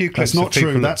 Well, there's a few clips. That's not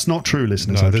true. That's not true,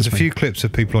 listeners. No, there's a few clips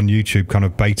of people on YouTube kind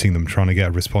of baiting them, trying to get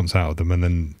a response out of them, and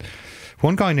then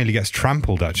one guy nearly gets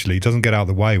trampled. Actually, he doesn't get out of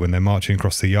the way when they're marching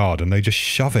across the yard, and they just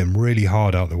shove him really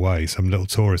hard out of the way. Some little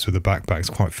tourist with a backpack. It's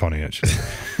quite funny, actually.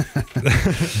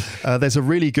 There's a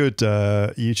really good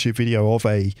YouTube video of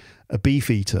a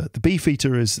beefeater. The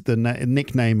beefeater is the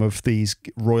nickname of these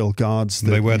royal guards.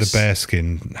 They wear the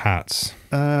bearskin hats.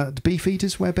 The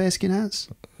beefeaters wear bearskin hats?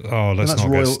 Oh, let's not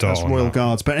get started. That's royal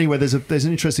guards. But anyway, there's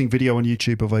an interesting video on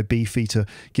YouTube of a beefeater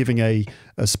giving a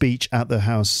speech at the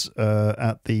house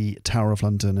at the Tower of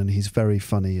London, and he's very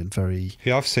funny and very...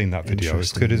 Yeah, I've seen that video.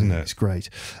 It's good, isn't it? It's great.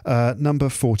 Number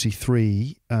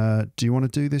 43. Do you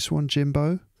want to do this one,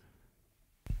 Jimbo?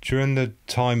 During the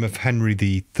time of Henry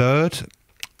III...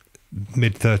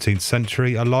 mid-13th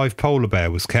century, a live polar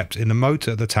bear was kept in a moat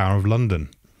at the Tower of London.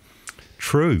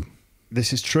 True.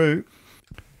 This is true.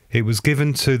 It was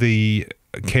given to the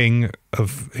King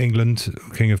of England,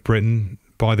 King of Britain,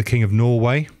 by the King of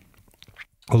Norway.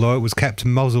 Although it was kept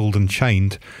muzzled and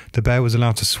chained, the bear was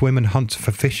allowed to swim and hunt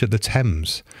for fish at the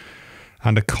Thames.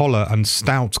 And a collar and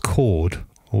stout cord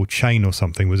or chain or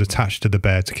something was attached to the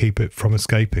bear to keep it from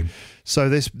escaping. So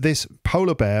this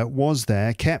polar bear was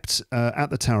there, kept at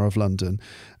the Tower of London,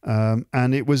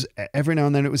 and it was every now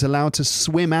and then it was allowed to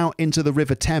swim out into the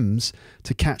River Thames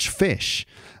to catch fish,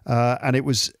 and it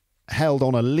was held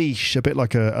on a leash, a bit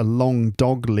like a long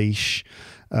dog leash.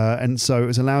 And so it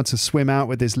was allowed to swim out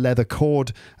with this leather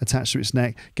cord attached to its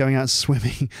neck, going out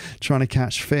swimming, trying to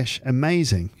catch fish.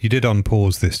 Amazing. You did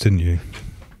unpause this, didn't you?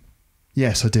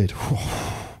 Yes, I did.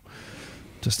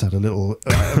 Just had a little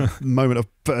moment of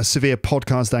severe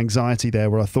podcast anxiety there,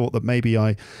 where I thought that maybe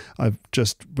we'd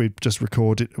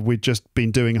just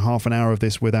been doing half an hour of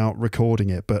this without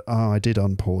recording it, but I did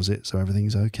unpause it, so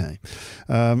everything's okay.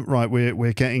 Right,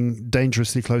 we're getting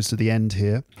dangerously close to the end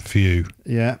here. For you.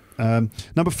 Yeah.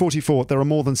 Number 44. There are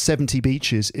more than 70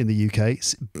 beaches in the UK.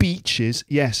 Beaches,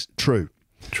 yes, true.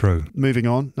 True. Moving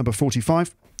on. Number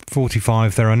 45.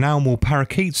 45. There are now more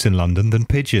parakeets in London than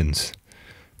pigeons.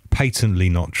 Patently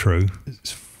not true.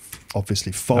 It's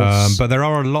obviously false. But there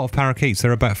are a lot of parakeets. There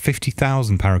are about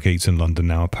 50,000 parakeets in London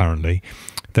now, apparently.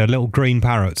 They're little green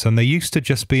parrots, and they used to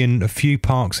just be in a few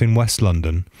parks in West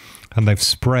London, and they've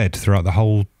spread throughout the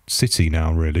whole city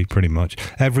now, really, pretty much.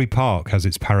 Every park has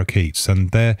its parakeets,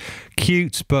 and they're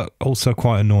cute, but also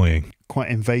quite annoying. Quite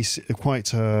invasive,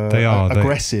 quite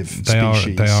aggressive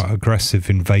species. They are aggressive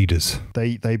invaders.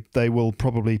 They will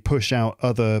probably push out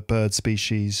other bird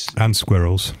species and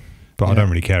squirrels. But I don't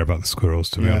really care about the squirrels,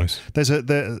 to be honest.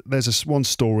 There's one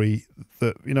story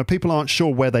that, you know, people aren't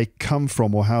sure where they come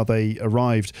from or how they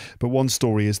arrived. But one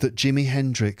story is that Jimi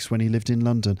Hendrix, when he lived in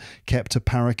London, kept a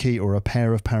parakeet or a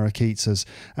pair of parakeets as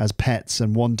pets.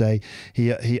 And one day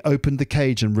he opened the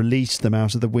cage and released them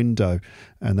out of the window,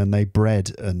 and then they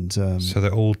bred. And so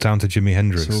they're all down to Jimi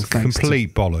Hendrix.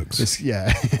 Complete bollocks. Yeah,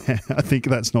 I think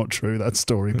that's not true, that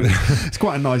story. But it's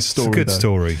quite a nice story. It's a good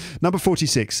story. Number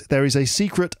 46. There is a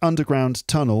secret underground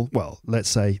tunnel. Well, let's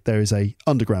say there is a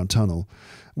underground tunnel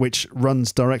which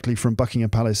runs directly from Buckingham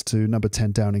Palace to number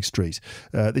 10 Downing Street.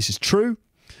 This is true.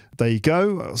 There you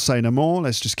go. I'll say no more.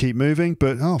 Let's just keep moving.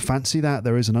 But, fancy that.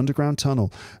 There is an underground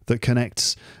tunnel that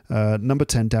connects number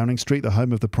 10 Downing Street, the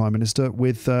home of the Prime Minister,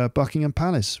 with Buckingham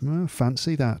Palace.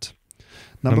 Fancy that.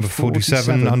 Number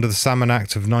 47. Under the Salmon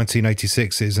Act of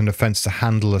 1986, it is an offence to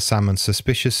handle a salmon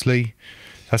suspiciously.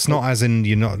 That's not as in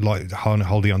you're not like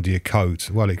holding it under your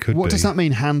coat. Well, it could be. What does that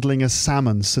mean, handling a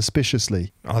salmon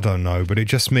suspiciously? I don't know, but it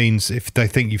just means if they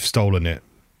think you've stolen it.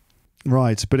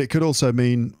 Right, but it could also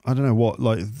mean, I don't know what,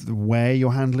 like where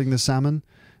you're handling the salmon?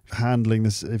 Handling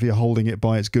this, if you're holding it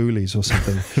by its goolies or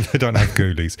something. They don't have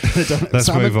goolies.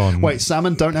 Let's move on. Wait,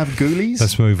 salmon don't have goolies?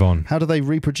 Let's move on. How do they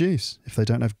reproduce if they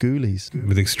don't have goolies?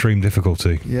 With extreme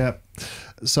difficulty. Yeah.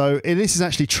 So this is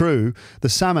actually true. The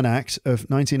Salmon Act of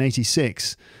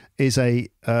 1986 is a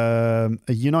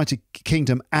United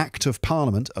Kingdom Act of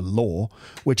Parliament, a law,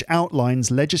 which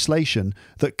outlines legislation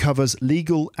that covers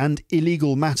legal and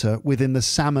illegal matter within the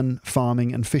salmon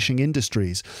farming and fishing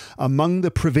industries. Among the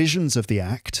provisions of the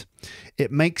Act,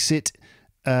 it makes it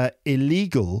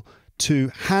illegal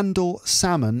to handle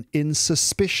salmon in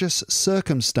suspicious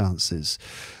circumstances.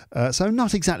 So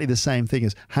not exactly the same thing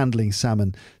as handling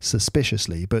salmon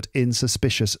suspiciously, but in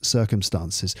suspicious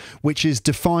circumstances, which is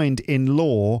defined in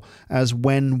law as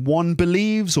when one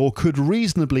believes or could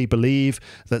reasonably believe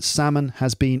that salmon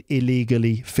has been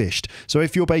illegally fished. So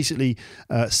if you're basically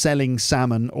selling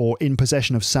salmon or in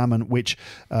possession of salmon which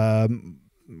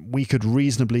we could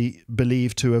reasonably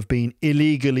believe to have been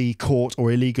illegally caught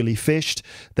or illegally fished,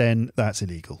 then that's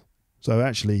illegal. So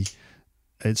actually,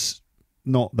 it's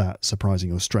not that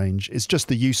surprising or strange. It's just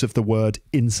the use of the word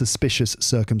in suspicious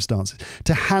circumstances.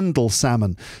 To handle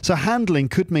salmon. So handling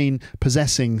could mean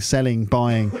possessing, selling,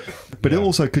 buying, but it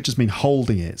also could just mean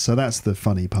holding it. So that's the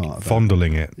funny part.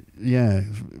 Fondling it. Yeah.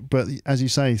 But as you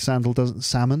say, salmon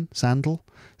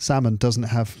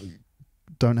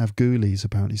don't have goolies,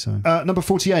 apparently so. Number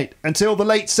 48. Until the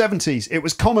late 70s, it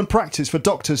was common practice for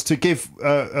doctors to give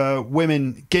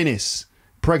women Guinness.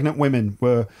 Pregnant women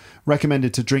were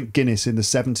recommended to drink Guinness in the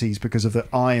 70s because of the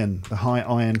high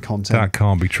iron content. That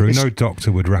can't be true. No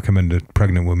doctor would recommend a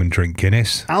pregnant woman drink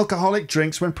Guinness. Alcoholic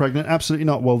drinks when pregnant? Absolutely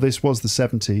not. Well, this was the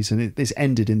 70s, and this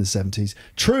ended in the 70s.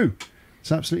 True.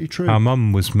 It's absolutely true. Our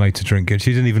mum was made to drink it.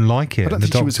 She didn't even like it. I don't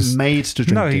think she was made to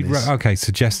drink Guinness. No,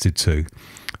 suggested to.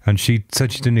 And she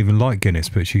said she didn't even like Guinness,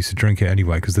 but she used to drink it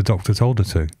anyway because the doctor told her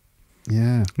to.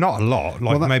 Yeah. Not a lot,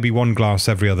 maybe one glass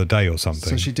every other day or something.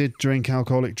 So she did drink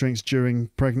alcoholic drinks during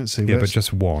pregnancy. Yeah, but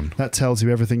just one. That tells you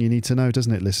everything you need to know,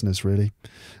 doesn't it, listeners, really?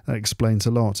 That explains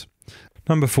a lot.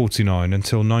 Number 49.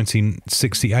 Until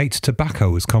 1968,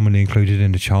 tobacco was commonly included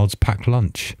in a child's packed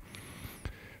lunch.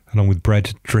 along with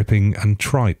bread, dripping, and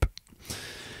tripe.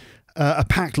 A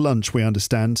packed lunch, we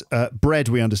understand. Bread,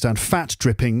 we understand. Fat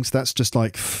drippings, that's just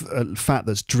like fat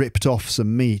that's dripped off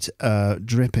some meat. Fat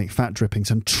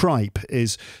drippings. And tripe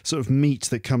is sort of meat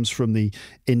that comes from the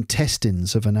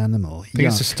intestines of an animal. I think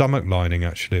it's the stomach lining,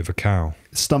 actually, of a cow.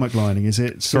 Stomach lining, is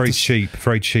it? Very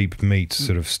cheap meat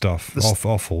sort of stuff.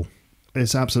 Offal.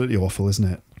 It's absolutely awful,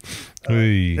 isn't it?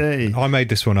 Hey. I made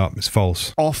this one up. It's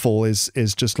false. Offal is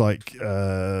just like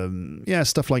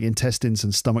stuff like intestines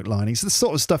and stomach linings, the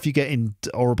sort of stuff you get in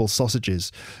horrible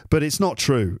sausages, but it's not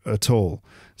true at all.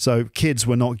 So kids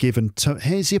were not given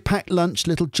here's your packed lunch,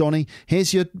 little Johnny,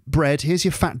 here's your bread, here's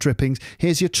your fat drippings,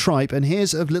 here's your tripe, and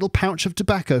here's a little pouch of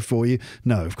tobacco for you.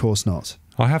 No, of course not.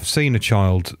 I have seen a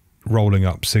child rolling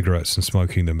up cigarettes and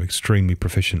smoking them extremely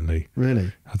proficiently.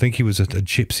 Really? I think he was a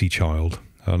gypsy child.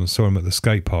 And I saw him at the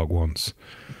skate park once,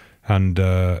 and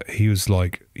he was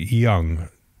like young,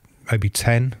 maybe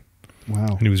 10. Wow.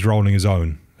 And he was rolling his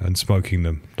own and smoking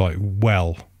them like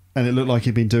well. And it looked like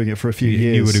he'd been doing it for a few years.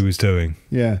 He knew what he was doing.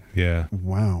 Yeah. Yeah.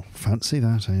 Wow. Fancy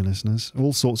that, eh, listeners?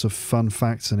 All sorts of fun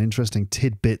facts and interesting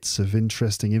tidbits of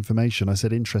interesting information. I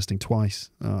said interesting twice.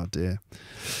 Oh, dear.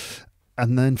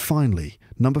 And then finally,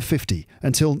 number 50.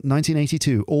 Until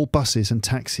 1982, all buses and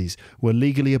taxis were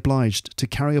legally obliged to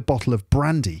carry a bottle of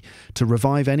brandy to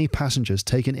revive any passengers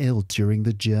taken ill during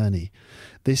the journey.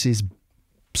 This is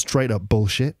straight up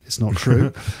bullshit. It's not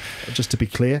true, just to be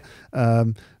clear.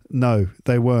 No,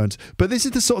 they weren't. But this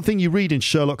is the sort of thing you read in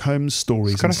Sherlock Holmes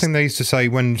stories. It's the kind of thing they used to say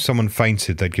when someone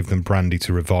fainted, they'd give them brandy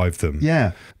to revive them.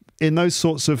 Yeah. In those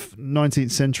sorts of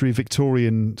 19th century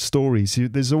Victorian stories,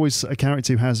 there's always a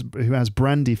character who has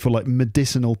brandy for like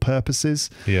medicinal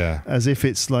purposes. Yeah. As if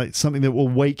it's like something that will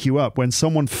wake you up. When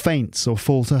someone faints or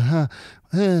falls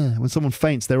when someone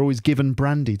faints, they're always given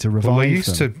brandy to revive them. Well, they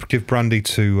used to give brandy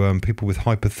to people with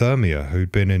hypothermia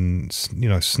who'd been in,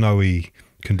 snowy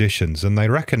conditions, and they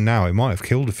reckon now it might have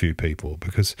killed a few people,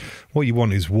 because what you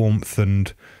want is warmth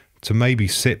and to maybe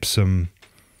sip some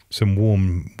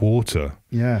warm water.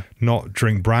 Yeah. Not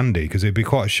drink brandy, because it'd be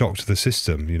quite a shock to the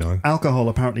system, Alcohol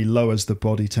apparently lowers the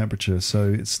body temperature,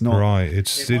 so it's not... Right.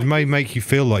 It may make you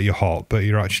feel like you're hot, but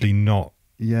you're actually not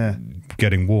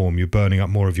getting warm. You're burning up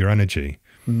more of your energy.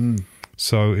 Mm.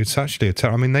 So it's actually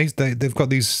they've got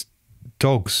these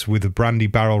dogs with a brandy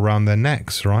barrel around their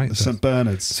necks, right? The St.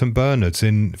 Bernards. St. Bernards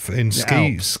in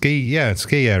ski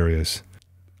areas.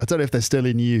 I don't know if they're still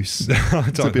in use. I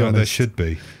don't know. There should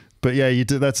be. But yeah, you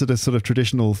do. That's a sort of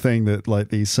traditional thing that like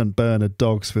these St. Bernard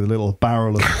dogs with a little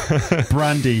barrel of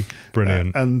brandy.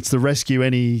 Brilliant. And to rescue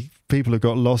any people who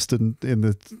got lost in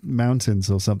the mountains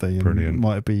or something. Brilliant. It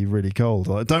might be really cold.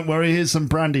 Like, don't worry, here's some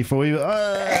brandy for you.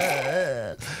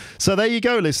 So there you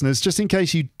go, listeners. Just in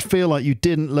case you feel like you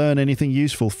didn't learn anything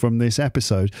useful from this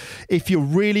episode, if you're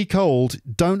really cold,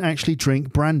 don't actually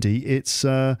drink brandy. It's...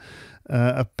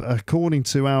 according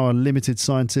to our limited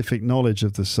scientific knowledge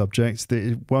of the subject, that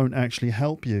it won't actually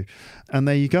help you. And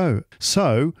there you go.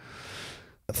 So,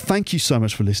 thank you so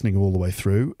much for listening all the way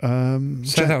through.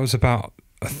 So that was about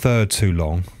a third too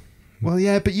long. Well,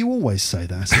 yeah, but you always say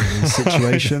that in these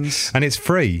situations. And it's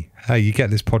free. Hey, you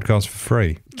get this podcast for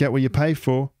free. Get what you pay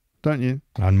for, don't you?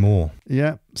 And more.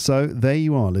 Yeah. So there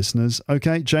you are, listeners.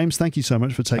 Okay, James, thank you so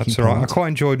much for taking part. That's all right. I quite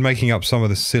enjoyed making up some of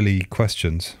the silly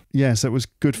questions. Yes, it was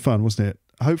good fun, wasn't it?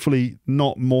 Hopefully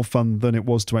not more fun than it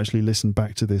was to actually listen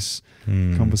back to this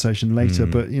conversation later.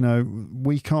 But,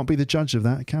 we can't be the judge of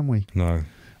that, can we? No.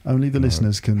 Only the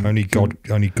listeners can. Only God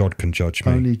can judge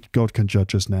me. Only God can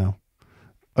judge us now.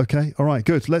 Okay. All right.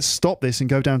 Good. Let's stop this and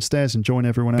go downstairs and join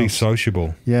everyone else. Be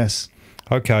sociable. Yes.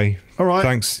 Okay. All right.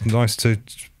 Thanks. Nice to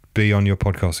be on your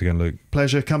podcast again, Luke.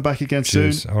 Pleasure. Come back again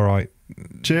Cheers. soon. All right.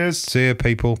 Cheers. See you,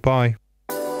 people. Bye.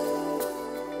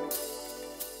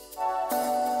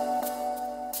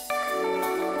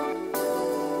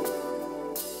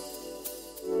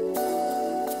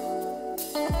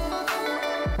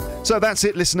 So that's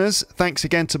it, listeners. Thanks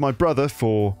again to my brother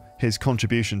for his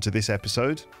contribution to this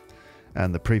episode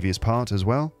and the previous part as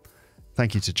well.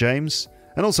 Thank you to James.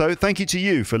 And also, thank you to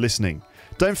you for listening.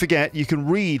 Don't forget, you can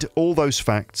read all those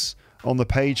facts on the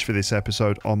page for this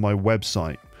episode on my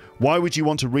website. Why would you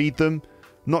want to read them?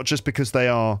 Not just because they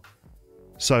are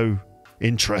so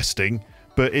interesting,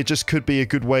 but it just could be a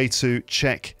good way to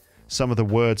check some of the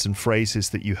words and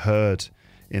phrases that you heard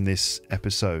in this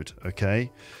episode,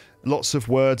 okay? Lots of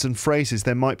words and phrases.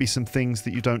 There might be some things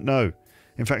that you don't know.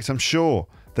 In fact, I'm sure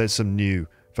there's some new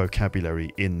vocabulary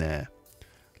in there.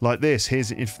 Like this,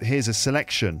 here's a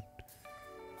selection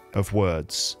of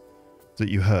words that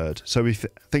you heard. So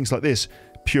things like this: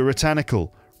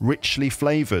 puritanical, richly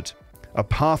flavoured, a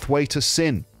pathway to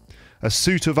sin, a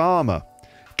suit of armour,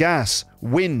 gas,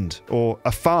 wind, or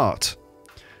a fart.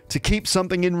 To keep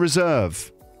something in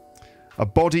reserve, a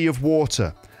body of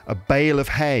water, a bale of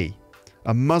hay,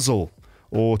 a muzzle,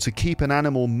 or to keep an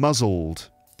animal muzzled.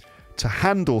 To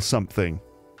handle something,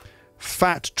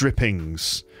 fat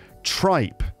drippings,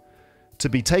 tripe, to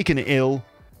be taken ill,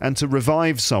 and to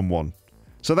revive someone.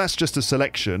 So that's just a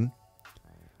selection.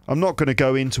 I'm not going to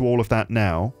go into all of that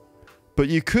now, but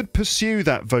you could pursue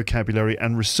that vocabulary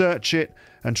and research it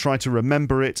and try to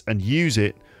remember it and use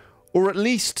it, or at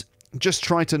least just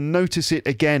try to notice it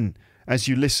again as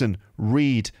you listen,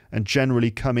 read, and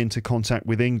generally come into contact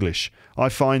with English. I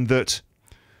find that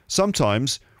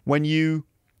sometimes when you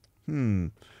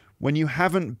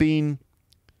haven't been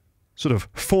sort of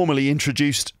formally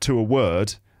introduced to a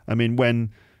word, I mean,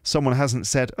 when someone hasn't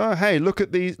said, "Oh, hey, look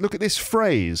at this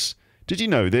phrase. Did you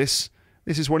know this?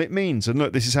 This is what it means, and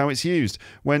look, this is how it's used."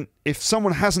 If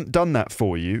someone hasn't done that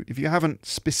for you, if you haven't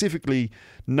specifically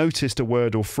noticed a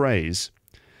word or phrase,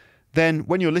 then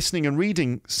when you're listening and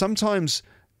reading, sometimes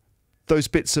those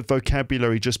bits of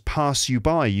vocabulary just pass you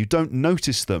by. You don't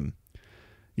notice them.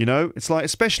 You know, it's like,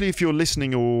 especially if you're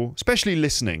listening,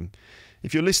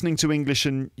 if you're listening to English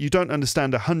and you don't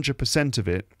understand 100% of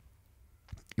it,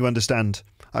 you understand,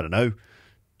 I don't know,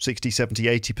 60, 70,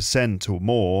 80% or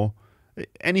more,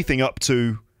 anything up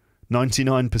to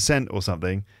 99% or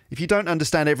something. If you don't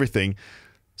understand everything,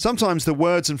 sometimes the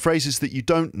words and phrases that you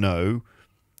don't know,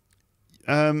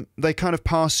 they kind of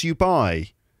pass you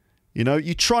by. You know,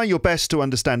 you try your best to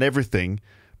understand everything,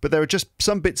 but there are just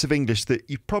some bits of English that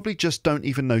you probably just don't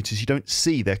even notice. You don't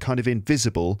see. They're kind of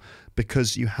invisible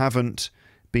because you haven't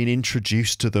been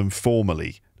introduced to them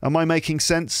formally. Am I making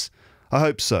sense? I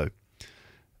hope so.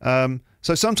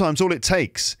 So sometimes all it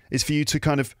takes is for you to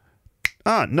kind of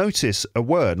notice a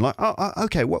word, like,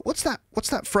 okay, what's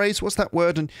that phrase, what's that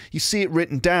word, and you see it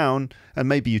written down, and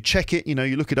maybe you check it, you know,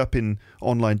 you look it up in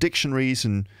online dictionaries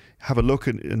and have a look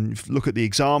and look at the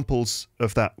examples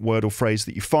of that word or phrase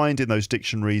that you find in those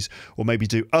dictionaries, or maybe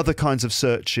do other kinds of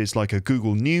searches like a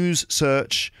Google News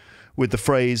search with the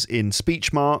phrase in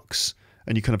speech marks,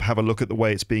 and you kind of have a look at the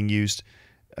way it's being used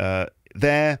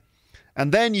there,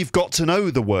 and then you've got to know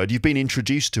the word, you've been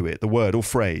introduced to it, the word or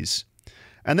phrase.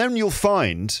 And then you'll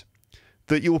find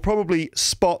that you'll probably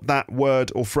spot that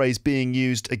word or phrase being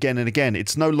used again and again.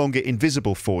 It's no longer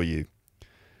invisible for you.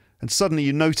 And suddenly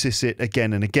you notice it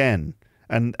again and again.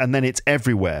 And then it's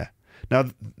everywhere. Now,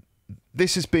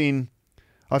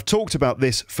 I've talked about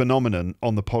this phenomenon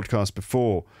on the podcast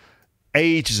before.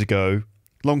 Ages ago,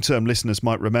 long-term listeners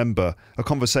might remember a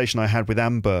conversation I had with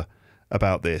Amber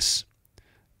about this.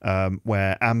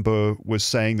 Where Amber was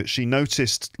saying that she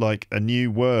noticed like a new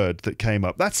word that came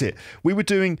up. That's it.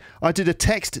 I did a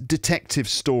text detective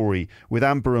story with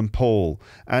Amber and Paul,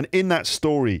 and in that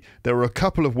story there were a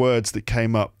couple of words that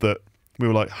came up that we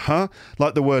were like, huh?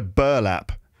 Like the word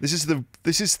burlap. This is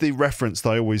the reference that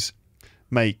I always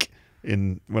make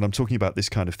when I'm talking about this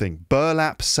kind of thing.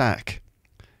 Burlap sack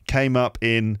came up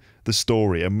in the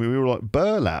story, and we were like,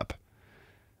 burlap.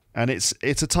 And it's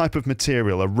a type of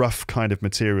material, a rough kind of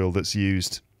material that's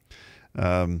used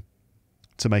to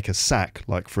make a sack,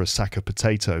 like for a sack of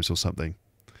potatoes or something.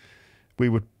 We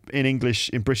would, in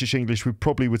British English, we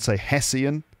probably would say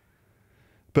Hessian.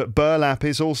 But burlap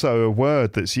is also a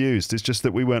word that's used. It's just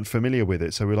that we weren't familiar with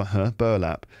it. So we were like, huh,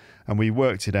 burlap. And we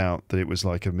worked it out that it was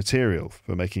like a material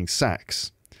for making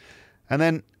sacks. And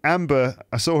then Amber,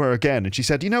 I saw her again, and she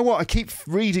said, you know what? I keep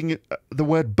reading the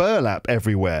word burlap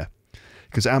everywhere.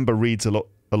 Because Amber reads a lot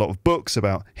of books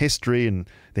about history and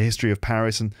the history of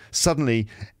Paris, and suddenly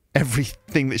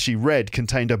everything that she read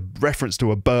contained a reference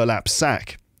to a burlap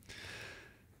sack.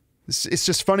 It's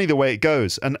just funny the way it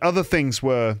goes. And other things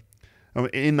were,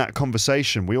 in that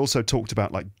conversation, we also talked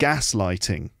about like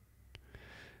gaslighting.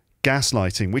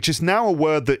 Gaslighting, which is now a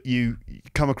word that you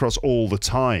come across all the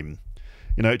time.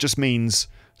 You know, it just means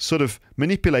sort of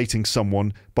manipulating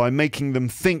someone by making them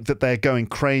think that they're going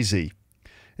crazy.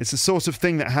 It's the sort of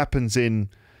thing that happens in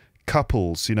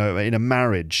couples, you know, in a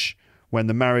marriage, when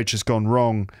the marriage has gone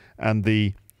wrong and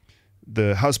the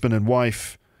husband and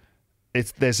wife,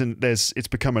 it's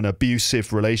become an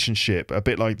abusive relationship, a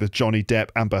bit like the Johnny Depp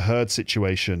Amber Heard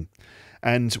situation.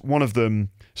 And one of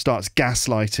them starts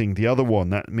gaslighting the other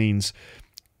one. That means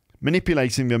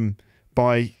manipulating them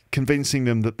by convincing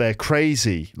them that they're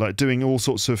crazy, like doing all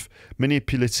sorts of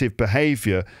manipulative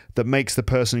behavior that makes the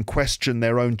person question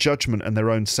their own judgment and their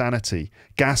own sanity.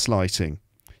 Gaslighting.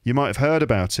 You might have heard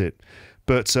about it,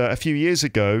 but a few years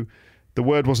ago, the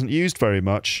word wasn't used very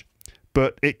much,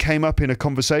 but it came up in a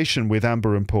conversation with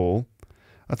Amber and Paul.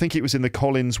 I think it was in the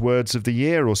Collins Words of the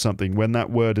Year or something, when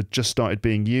that word had just started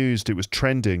being used. It was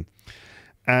trending.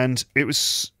 And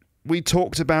we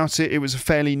talked about it. It was a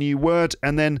fairly new word.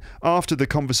 And then after the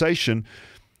conversation,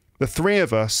 the three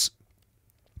of us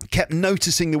kept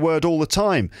noticing the word all the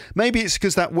time. Maybe it's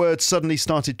because that word suddenly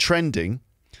started trending.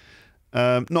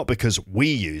 Not because we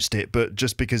used it, but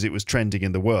just because it was trending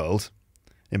in the world.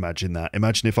 Imagine that.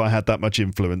 Imagine if I had that much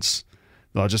influence.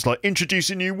 I just introduce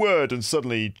a new word and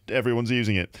suddenly everyone's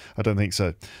using it. I don't think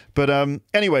so. But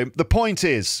anyway, the point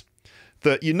is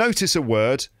that you notice a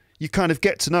word, you kind of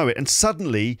get to know it, and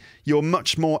suddenly you're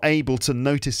much more able to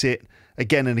notice it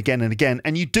again and again and again,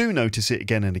 and you do notice it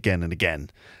again and again and again.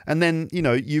 And then,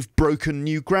 you've broken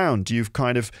new ground. You've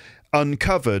kind of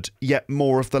uncovered yet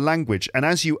more of the language. And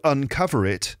as you uncover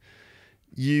it,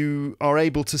 you are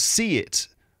able to see it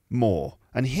more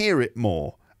and hear it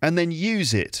more and then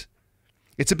use it.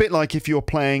 It's a bit like if you're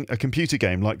playing a computer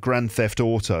game like Grand Theft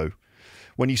Auto.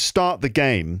 When you start the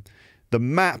game, the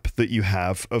map that you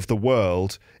have of the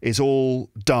world is all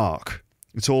dark.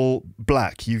 It's all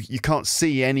black. You can't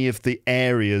see any of the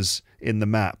areas in the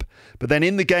map. But then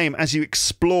in the game, as you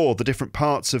explore the different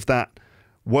parts of that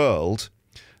world,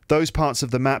 those parts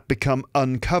of the map become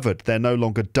uncovered. They're no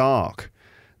longer dark.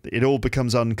 It all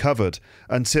becomes uncovered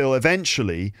until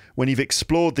eventually, when you've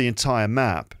explored the entire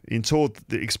map, explored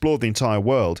the entire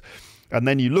world, and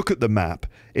then you look at the map,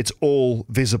 it's all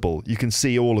visible. You can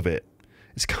see all of it.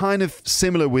 It's kind of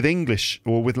similar with English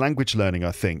or with language learning,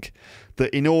 I think,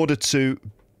 that in order to,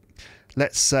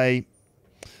 let's say,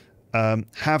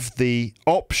 have the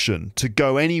option to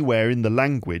go anywhere in the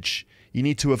language, you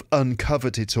need to have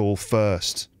uncovered it all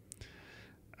first.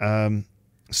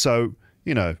 So,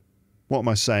 what am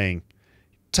I saying?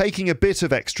 Taking a bit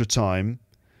of extra time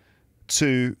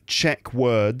to check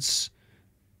words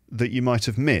that you might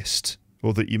have missed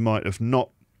or that you might have not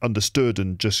understood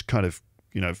and just kind of,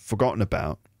 forgotten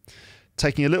about.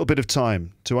 Taking a little bit of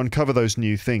time to uncover those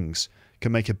new things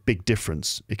can make a big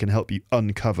difference. It can help you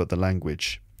uncover the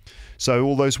language. So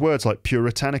all those words like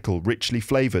puritanical, richly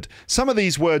flavoured. Some of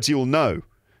these words you'll know.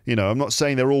 I'm not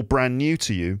saying they're all brand new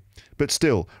to you, but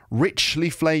still, richly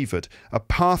flavoured, a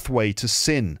pathway to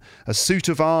sin, a suit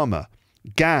of armour,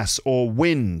 gas or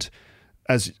wind,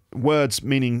 as words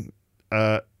meaning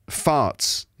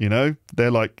farts,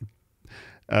 They're like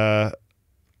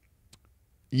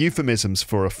euphemisms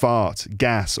for a fart,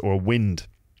 gas or wind.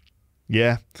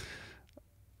 Yeah.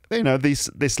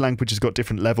 This language has got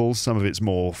different levels. Some of it's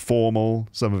more formal.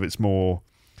 Some of it's more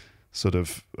sort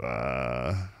of,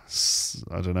 I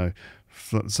don't know.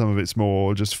 Some of it's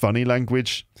more just funny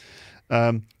language.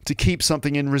 To keep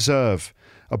something in reserve,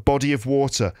 a body of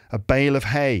water, a bale of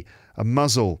hay, a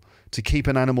muzzle, to keep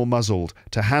an animal muzzled,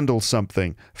 to handle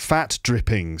something, fat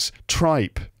drippings,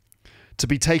 tripe, to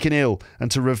be taken ill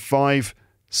and to revive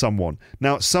someone.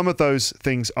 Now, some of those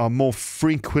things are more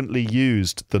frequently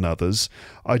used than others.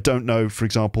 I don't know, for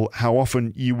example, how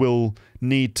often you will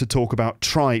need to talk about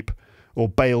tripe or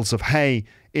bales of hay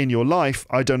in your life.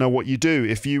 I don't know what you do.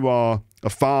 If you are a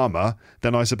farmer,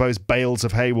 then I suppose bales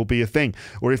of hay will be a thing.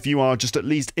 Or if you are just at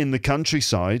least in the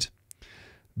countryside,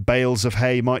 bales of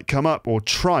hay might come up. Or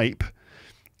tripe,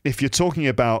 if you're talking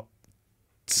about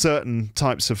certain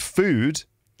types of food,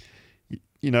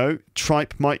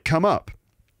 tripe might come up.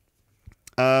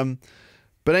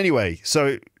 But anyway,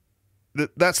 so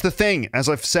that's the thing, as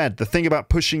I've said, the thing about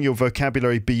pushing your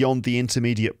vocabulary beyond the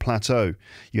intermediate plateau.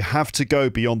 You have to go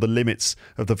beyond the limits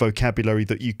of the vocabulary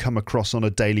that you come across on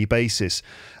a daily basis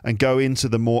and go into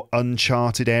the more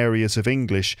uncharted areas of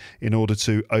English in order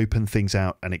to open things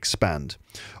out and expand.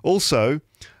 Also,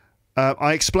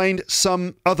 I explained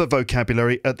some other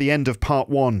vocabulary at the end of part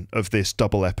 1 of this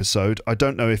double episode. I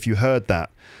don't know if you heard that,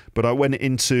 but I went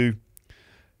into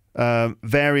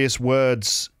various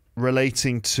words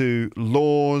relating to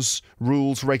laws,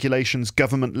 rules, regulations,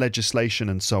 government legislation,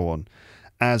 and so on,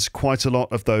 as quite a lot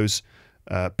of those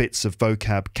bits of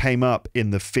vocab came up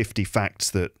in the 50 facts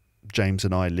that James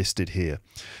and I listed here.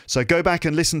 So go back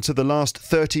and listen to the last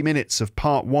 30 minutes of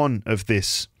part 1 of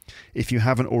this if you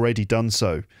haven't already done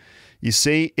so. You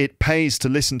see, it pays to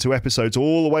listen to episodes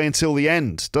all the way until the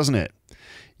end, doesn't it?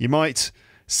 You might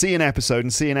see an episode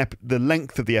and see the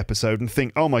length of the episode and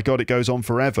think, oh my God, it goes on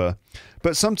forever.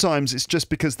 But sometimes it's just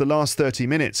because the last 30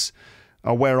 minutes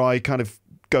are where I kind of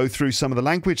go through some of the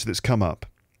language that's come up.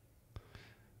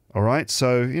 All right.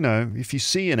 So, if you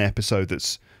see an episode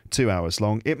that's 2 hours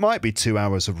long, it might be 2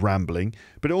 hours of rambling,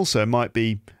 but also it might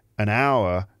be an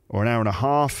hour or an hour and a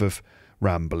half of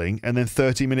rambling and then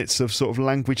 30 minutes of sort of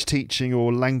language teaching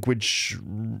or language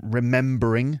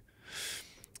remembering.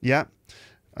 Yeah.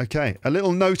 Okay, a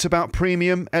little note about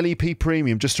Premium, LEP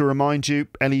Premium. Just to remind you,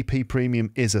 LEP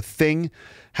Premium is a thing.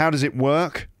 How does it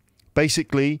work?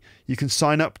 Basically, you can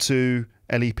sign up to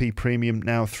LEP Premium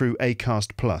now through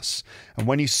Acast Plus. And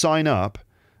when you sign up,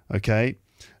 okay,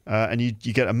 and you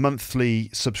get a monthly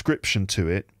subscription to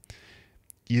it,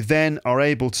 you then are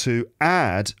able to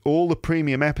add all the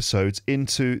premium episodes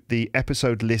into the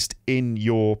episode list in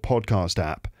your podcast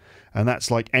app. And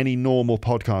that's like any normal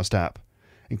podcast app,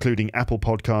 including Apple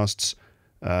Podcasts,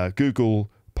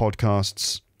 Google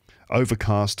Podcasts,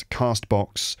 Overcast,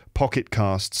 Castbox, Pocket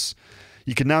Casts.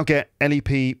 You can now get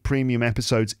LEP premium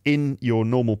episodes in your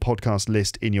normal podcast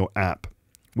list in your app,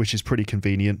 which is pretty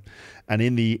convenient. And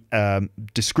in the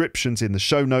descriptions, in the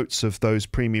show notes of those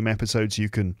premium episodes, you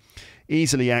can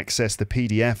easily access the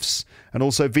PDFs and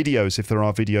also videos if there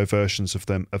are video versions of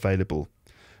them available.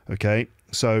 Okay,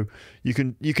 so you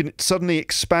can suddenly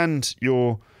expand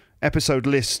your episode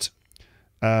list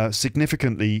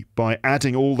significantly by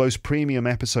adding all those premium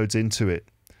episodes into it.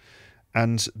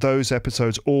 And those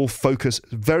episodes all focus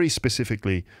very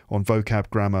specifically on vocab,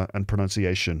 grammar, and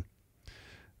pronunciation.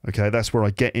 Okay, that's where I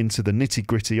get into the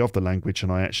nitty-gritty of the language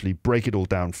and I actually break it all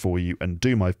down for you and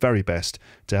do my very best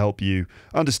to help you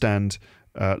understand,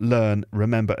 learn,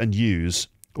 remember, and use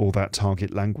all that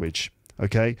target language.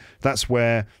 Okay, that's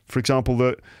where, for example,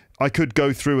 that I could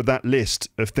go through that list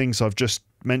of things I've just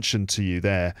mentioned to you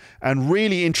there and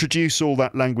really introduce all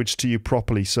that language to you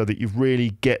properly so that you really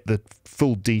get the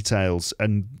full details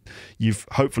and you've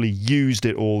hopefully used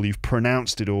it all, you've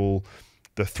pronounced it all,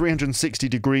 the 360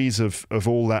 degrees of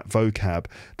all that vocab.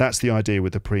 That's the idea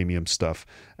with the premium stuff.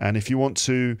 And if you want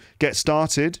to get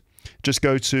started, just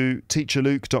go to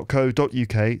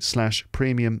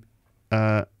teacherluke.co.uk/premium.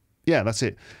 Yeah, that's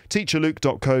it.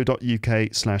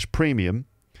 teacherluke.co.uk/premium.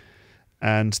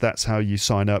 And that's how you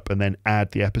sign up and then add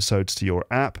the episodes to your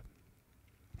app.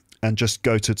 And just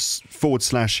go to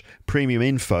 /premium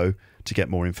info to get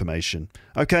more information.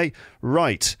 Okay,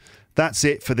 right. That's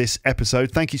it for this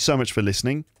episode. Thank you so much for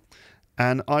listening.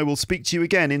 And I will speak to you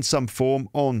again in some form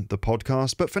on the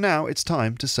podcast. But for now, it's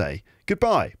time to say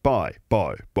goodbye. Bye,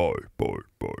 bye, bye, bye,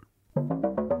 bye.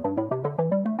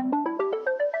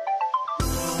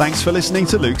 Thanks for listening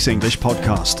to Luke's English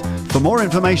Podcast. For more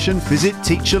information, visit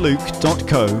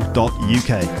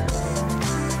teacherluke.co.uk.